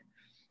different.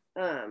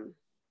 um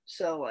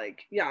so like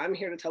yeah, I'm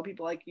here to tell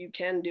people like you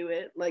can do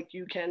it, like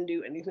you can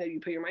do anything that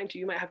you put your mind to.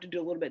 You might have to do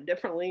a little bit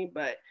differently,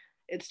 but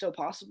it's still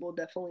possible,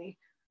 definitely.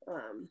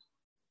 um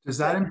Does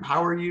that so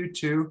empower you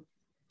to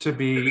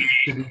be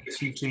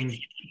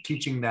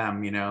teaching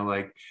them, you know,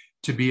 like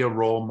to be a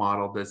role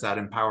model? Does that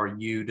empower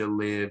you to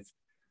live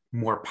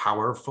more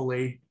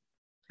powerfully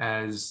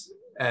as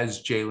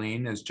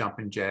Jaylene, as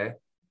Jumpin' Jay?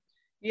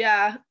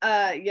 yeah,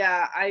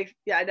 yeah, I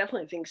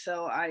definitely think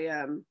so.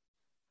 I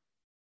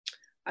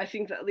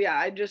think that yeah,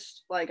 I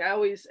just like I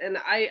always, and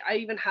I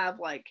even have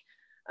like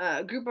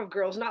a group of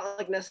girls, not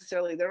like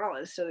necessarily, they're not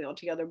necessarily all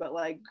together, but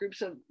like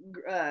groups of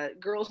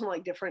girls in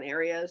like different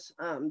areas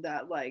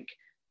that like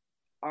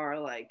are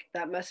like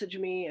that message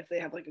me if they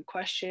have like a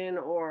question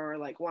or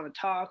like want to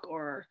talk,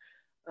 or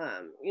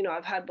you know,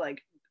 I've had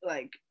like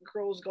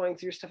girls going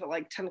through stuff at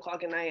like 10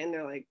 o'clock at night and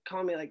they're like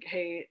calling me like,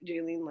 hey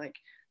Jaylene, like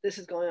this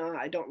is going on,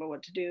 I don't know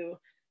what to do,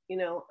 you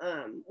know,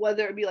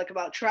 whether it be like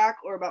about track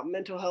or about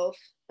mental health,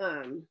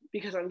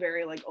 because I'm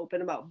very like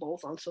open about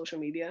both on social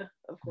media,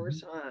 of Mhm.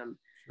 course.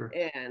 Sure.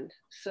 And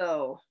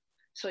so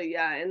So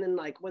yeah, and then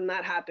like when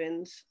that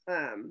happens,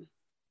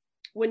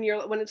 when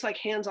it's like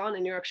hands-on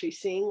and you're actually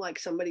seeing like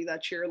somebody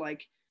that you're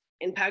like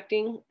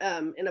impacting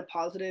in a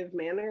positive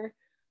manner,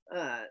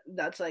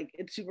 that's like,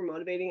 it's super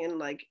motivating. And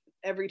like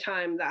every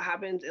time that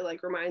happens, it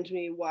like reminds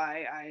me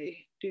why I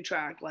do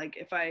track. Like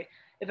if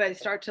I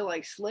start to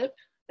like slip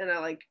and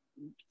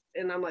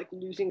I'm like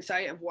losing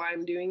sight of why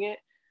I'm doing it,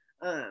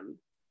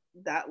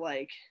 that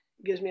like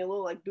gives me a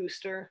little like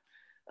booster.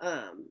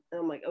 And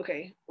I'm like,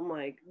 okay, I'm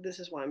like, this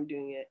is why I'm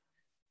doing it.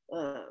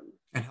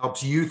 And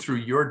helps you through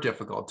your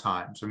difficult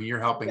times. I mean, you're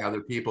helping Yeah,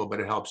 other people, but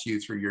it helps you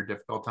through your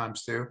difficult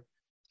times too.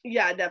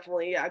 yeah,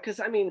 definitely. Yeah. Cause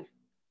I mean,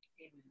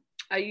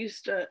 I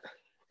used to,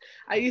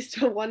 I used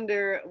to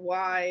wonder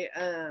why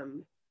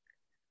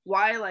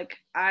like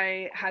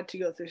I had to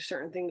go through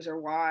certain things, or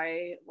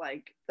why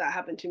like that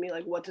happened to me.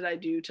 Like, what did I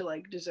do to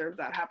like deserve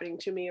that happening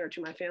to me or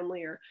to my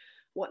family or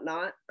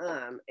whatnot?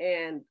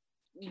 And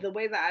the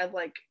way that I've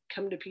like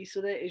come to peace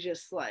with it is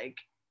just like,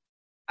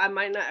 I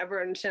might not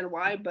ever understand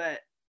why, but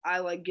I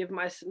like give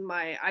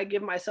I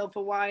give myself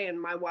a why, and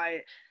my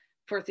why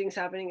for things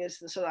happening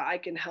is so that I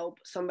can help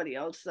somebody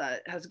else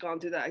that has gone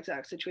through that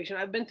exact situation.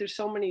 I've been through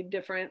so many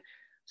different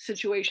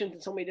situations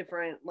and so many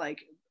different like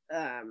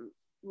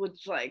with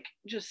like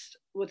just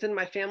within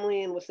my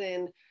family and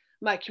within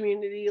my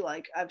community.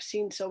 Like I've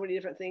seen so many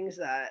different things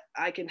that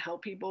I can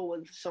help people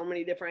with so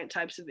many different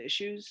types of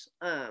issues,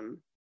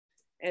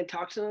 and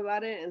talk to them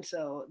about it. And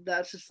so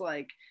that's just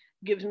like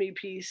gives me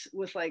peace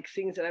with like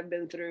things that I've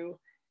been through,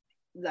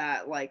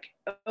 that like,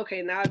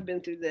 okay, now I've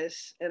been through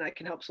this and I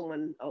can help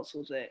someone else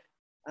with it.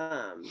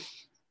 Um,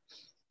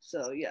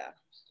 so yeah.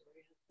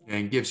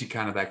 And gives you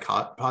kind of that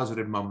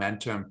positive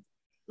momentum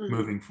Mm-hmm.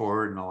 moving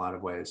forward in a lot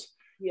of ways.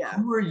 Yeah.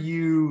 Who are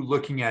you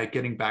looking at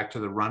getting back to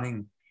the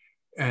running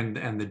and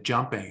the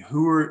jumping?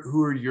 Who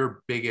are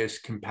your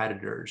biggest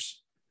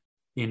competitors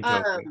in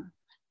Tokyo?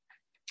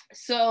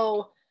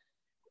 So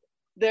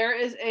there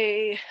is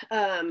a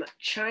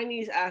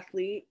Chinese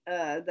athlete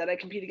that I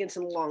compete against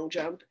in long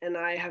jump, and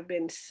I have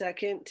been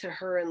second to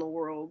her in the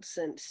world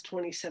since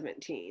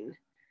 2017.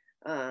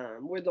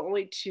 We're the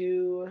only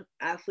two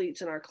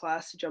athletes in our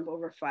class to jump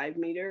over 5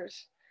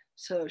 meters.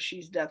 So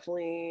she's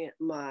definitely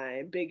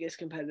my biggest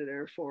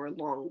competitor for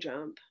long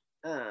jump.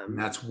 And Um,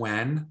 that's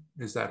Wen.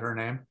 Is that her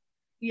name?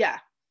 yeah,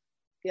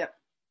 yep.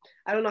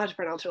 I don't know how to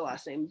pronounce her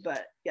last name,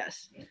 but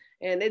yes.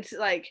 And it's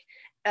like,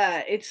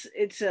 I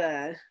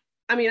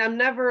mean, I'm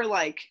never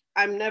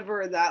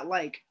that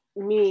like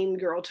mean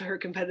girl to her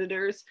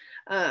competitors.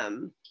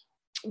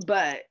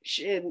 But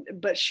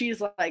she's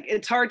like,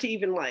 it's hard to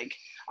even like,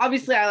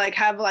 obviously I like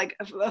have like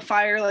a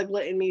fire like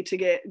lit in me to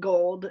get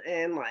gold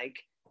and like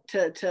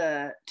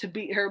to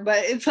beat her,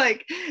 but it's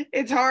like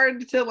it's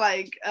hard to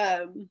like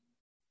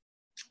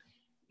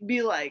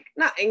be like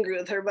not angry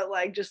with her, but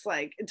like just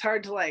like it's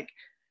hard to like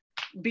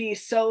be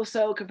so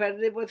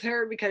competitive with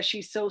her because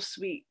she's so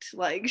sweet.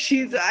 Like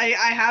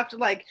I have to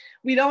like,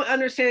 we don't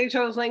understand each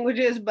other's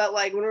languages, but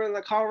like when we're in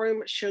the call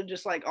room, she'll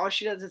just like, all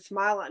she does is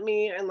smile at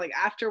me, and like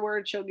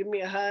afterwards she'll give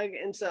me a hug.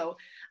 And so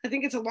I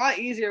think it's a lot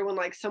easier when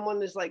like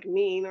someone is like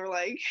mean or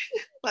like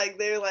like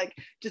they're like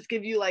just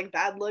give you like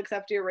bad looks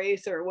after your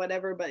race or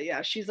whatever. But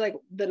yeah, she's like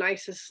the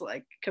nicest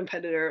like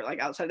competitor like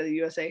outside of the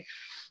USA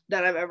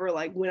that I've ever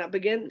like went up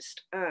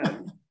against.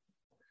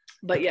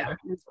 But yeah,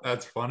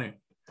 That's funny.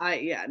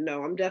 yeah,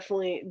 no, I'm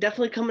definitely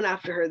coming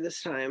after her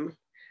this time.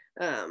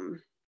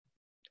 Um,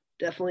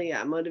 Definitely,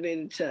 yeah,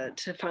 motivated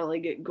to finally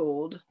get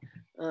gold.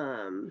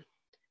 Um,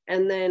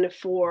 and then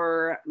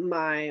for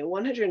my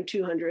 100 and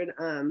 200,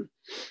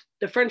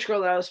 the French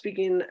girl that I was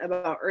speaking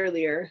about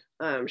earlier,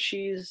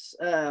 she's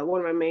one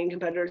of my main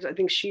competitors. I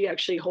think she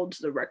actually holds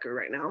the record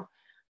right now.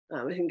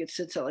 I think it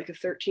sits at like a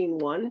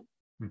 13-1.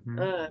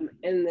 Mm-hmm.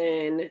 And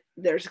then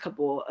there's a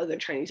couple other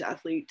Chinese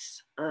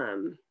athletes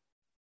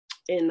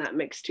in that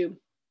mix too.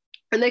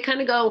 And they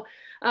kind of go,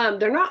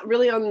 they're not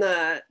really on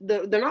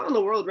they're not on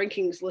the world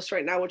rankings list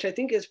right now, which I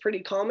think is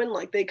pretty common.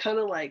 Like they kind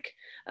of like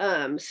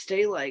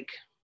stay like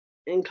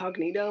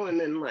incognito and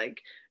then like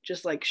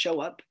just like show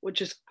up,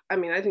 which is, I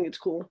mean, I think it's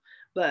cool.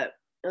 But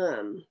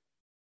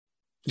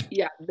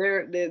yeah,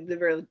 they're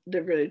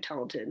really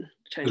talented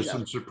Chinese There's some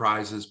athletes.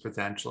 surprises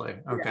potentially.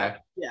 Yeah, Okay.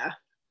 yeah,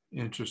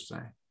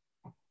 Interesting.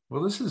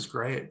 Well, this is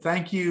great.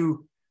 Thank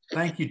you.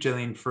 Thank you,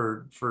 Jillian,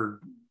 for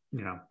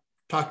you know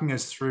talking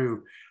us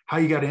through how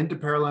you got into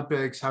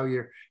Paralympics, how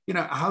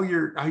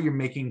you're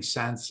making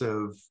sense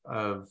of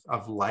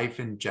life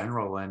in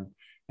general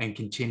and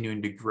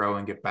continuing to grow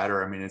and get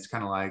better. I mean, it's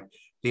kind of like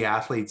the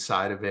athlete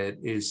side of it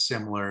is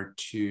similar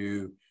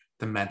to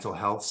the mental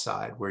health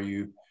side, where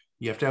you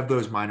have to have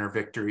those minor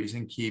victories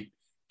and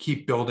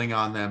keep building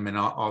on them, and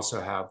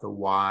also have the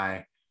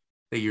why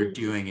that you're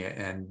doing it,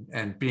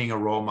 and being a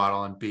role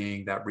model and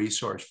being that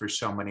resource for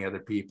so many other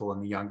people,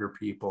 and the younger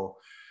people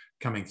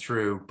coming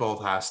through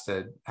both has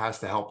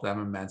to help them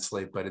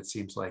immensely, but it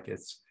seems like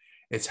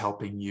it's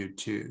helping you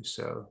too.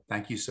 So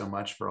thank you so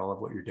much for all of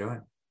what you're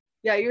doing.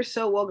 yeah. You're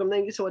so welcome.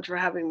 Thank you so much for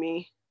having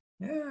me.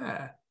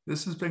 Yeah,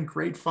 this has been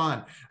great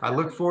fun. I Yeah.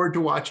 look forward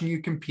to watching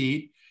you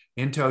compete.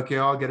 in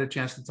Tokyo. I'll get a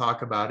chance to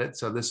talk about it.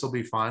 So this will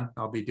be fun.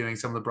 I'll be doing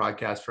some of the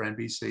broadcasts for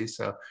NBC.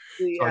 So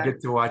I'll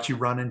get to watch you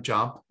run and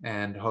jump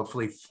and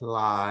hopefully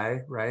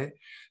fly, right?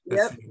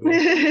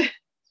 Yep.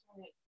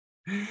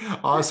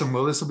 Awesome.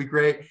 Well, this will be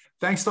great.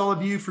 Thanks to all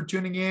of you for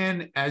tuning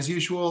in. As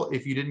usual,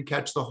 if you didn't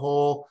catch the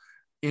whole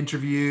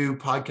interview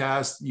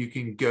podcast, you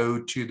can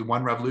go to the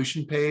One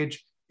Revolution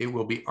page. It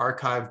will be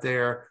archived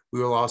there.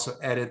 We will also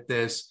edit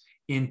this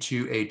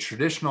into a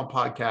traditional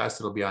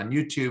podcast. It'll be on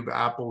YouTube,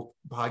 Apple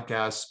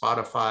Podcasts,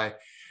 Spotify.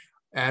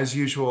 As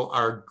usual,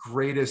 the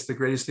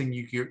greatest thing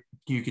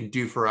you can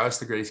do for us,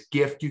 the greatest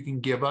gift you can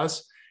give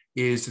us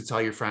is to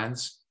tell your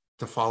friends,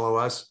 to follow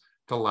us,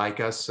 to like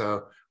us.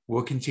 So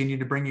we'll continue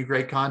to bring you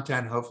great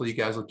content. Hopefully you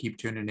guys will keep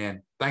tuning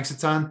in. Thanks a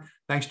ton.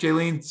 Thanks,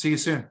 Jaylene. See you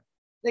soon.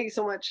 Thank you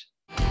so much.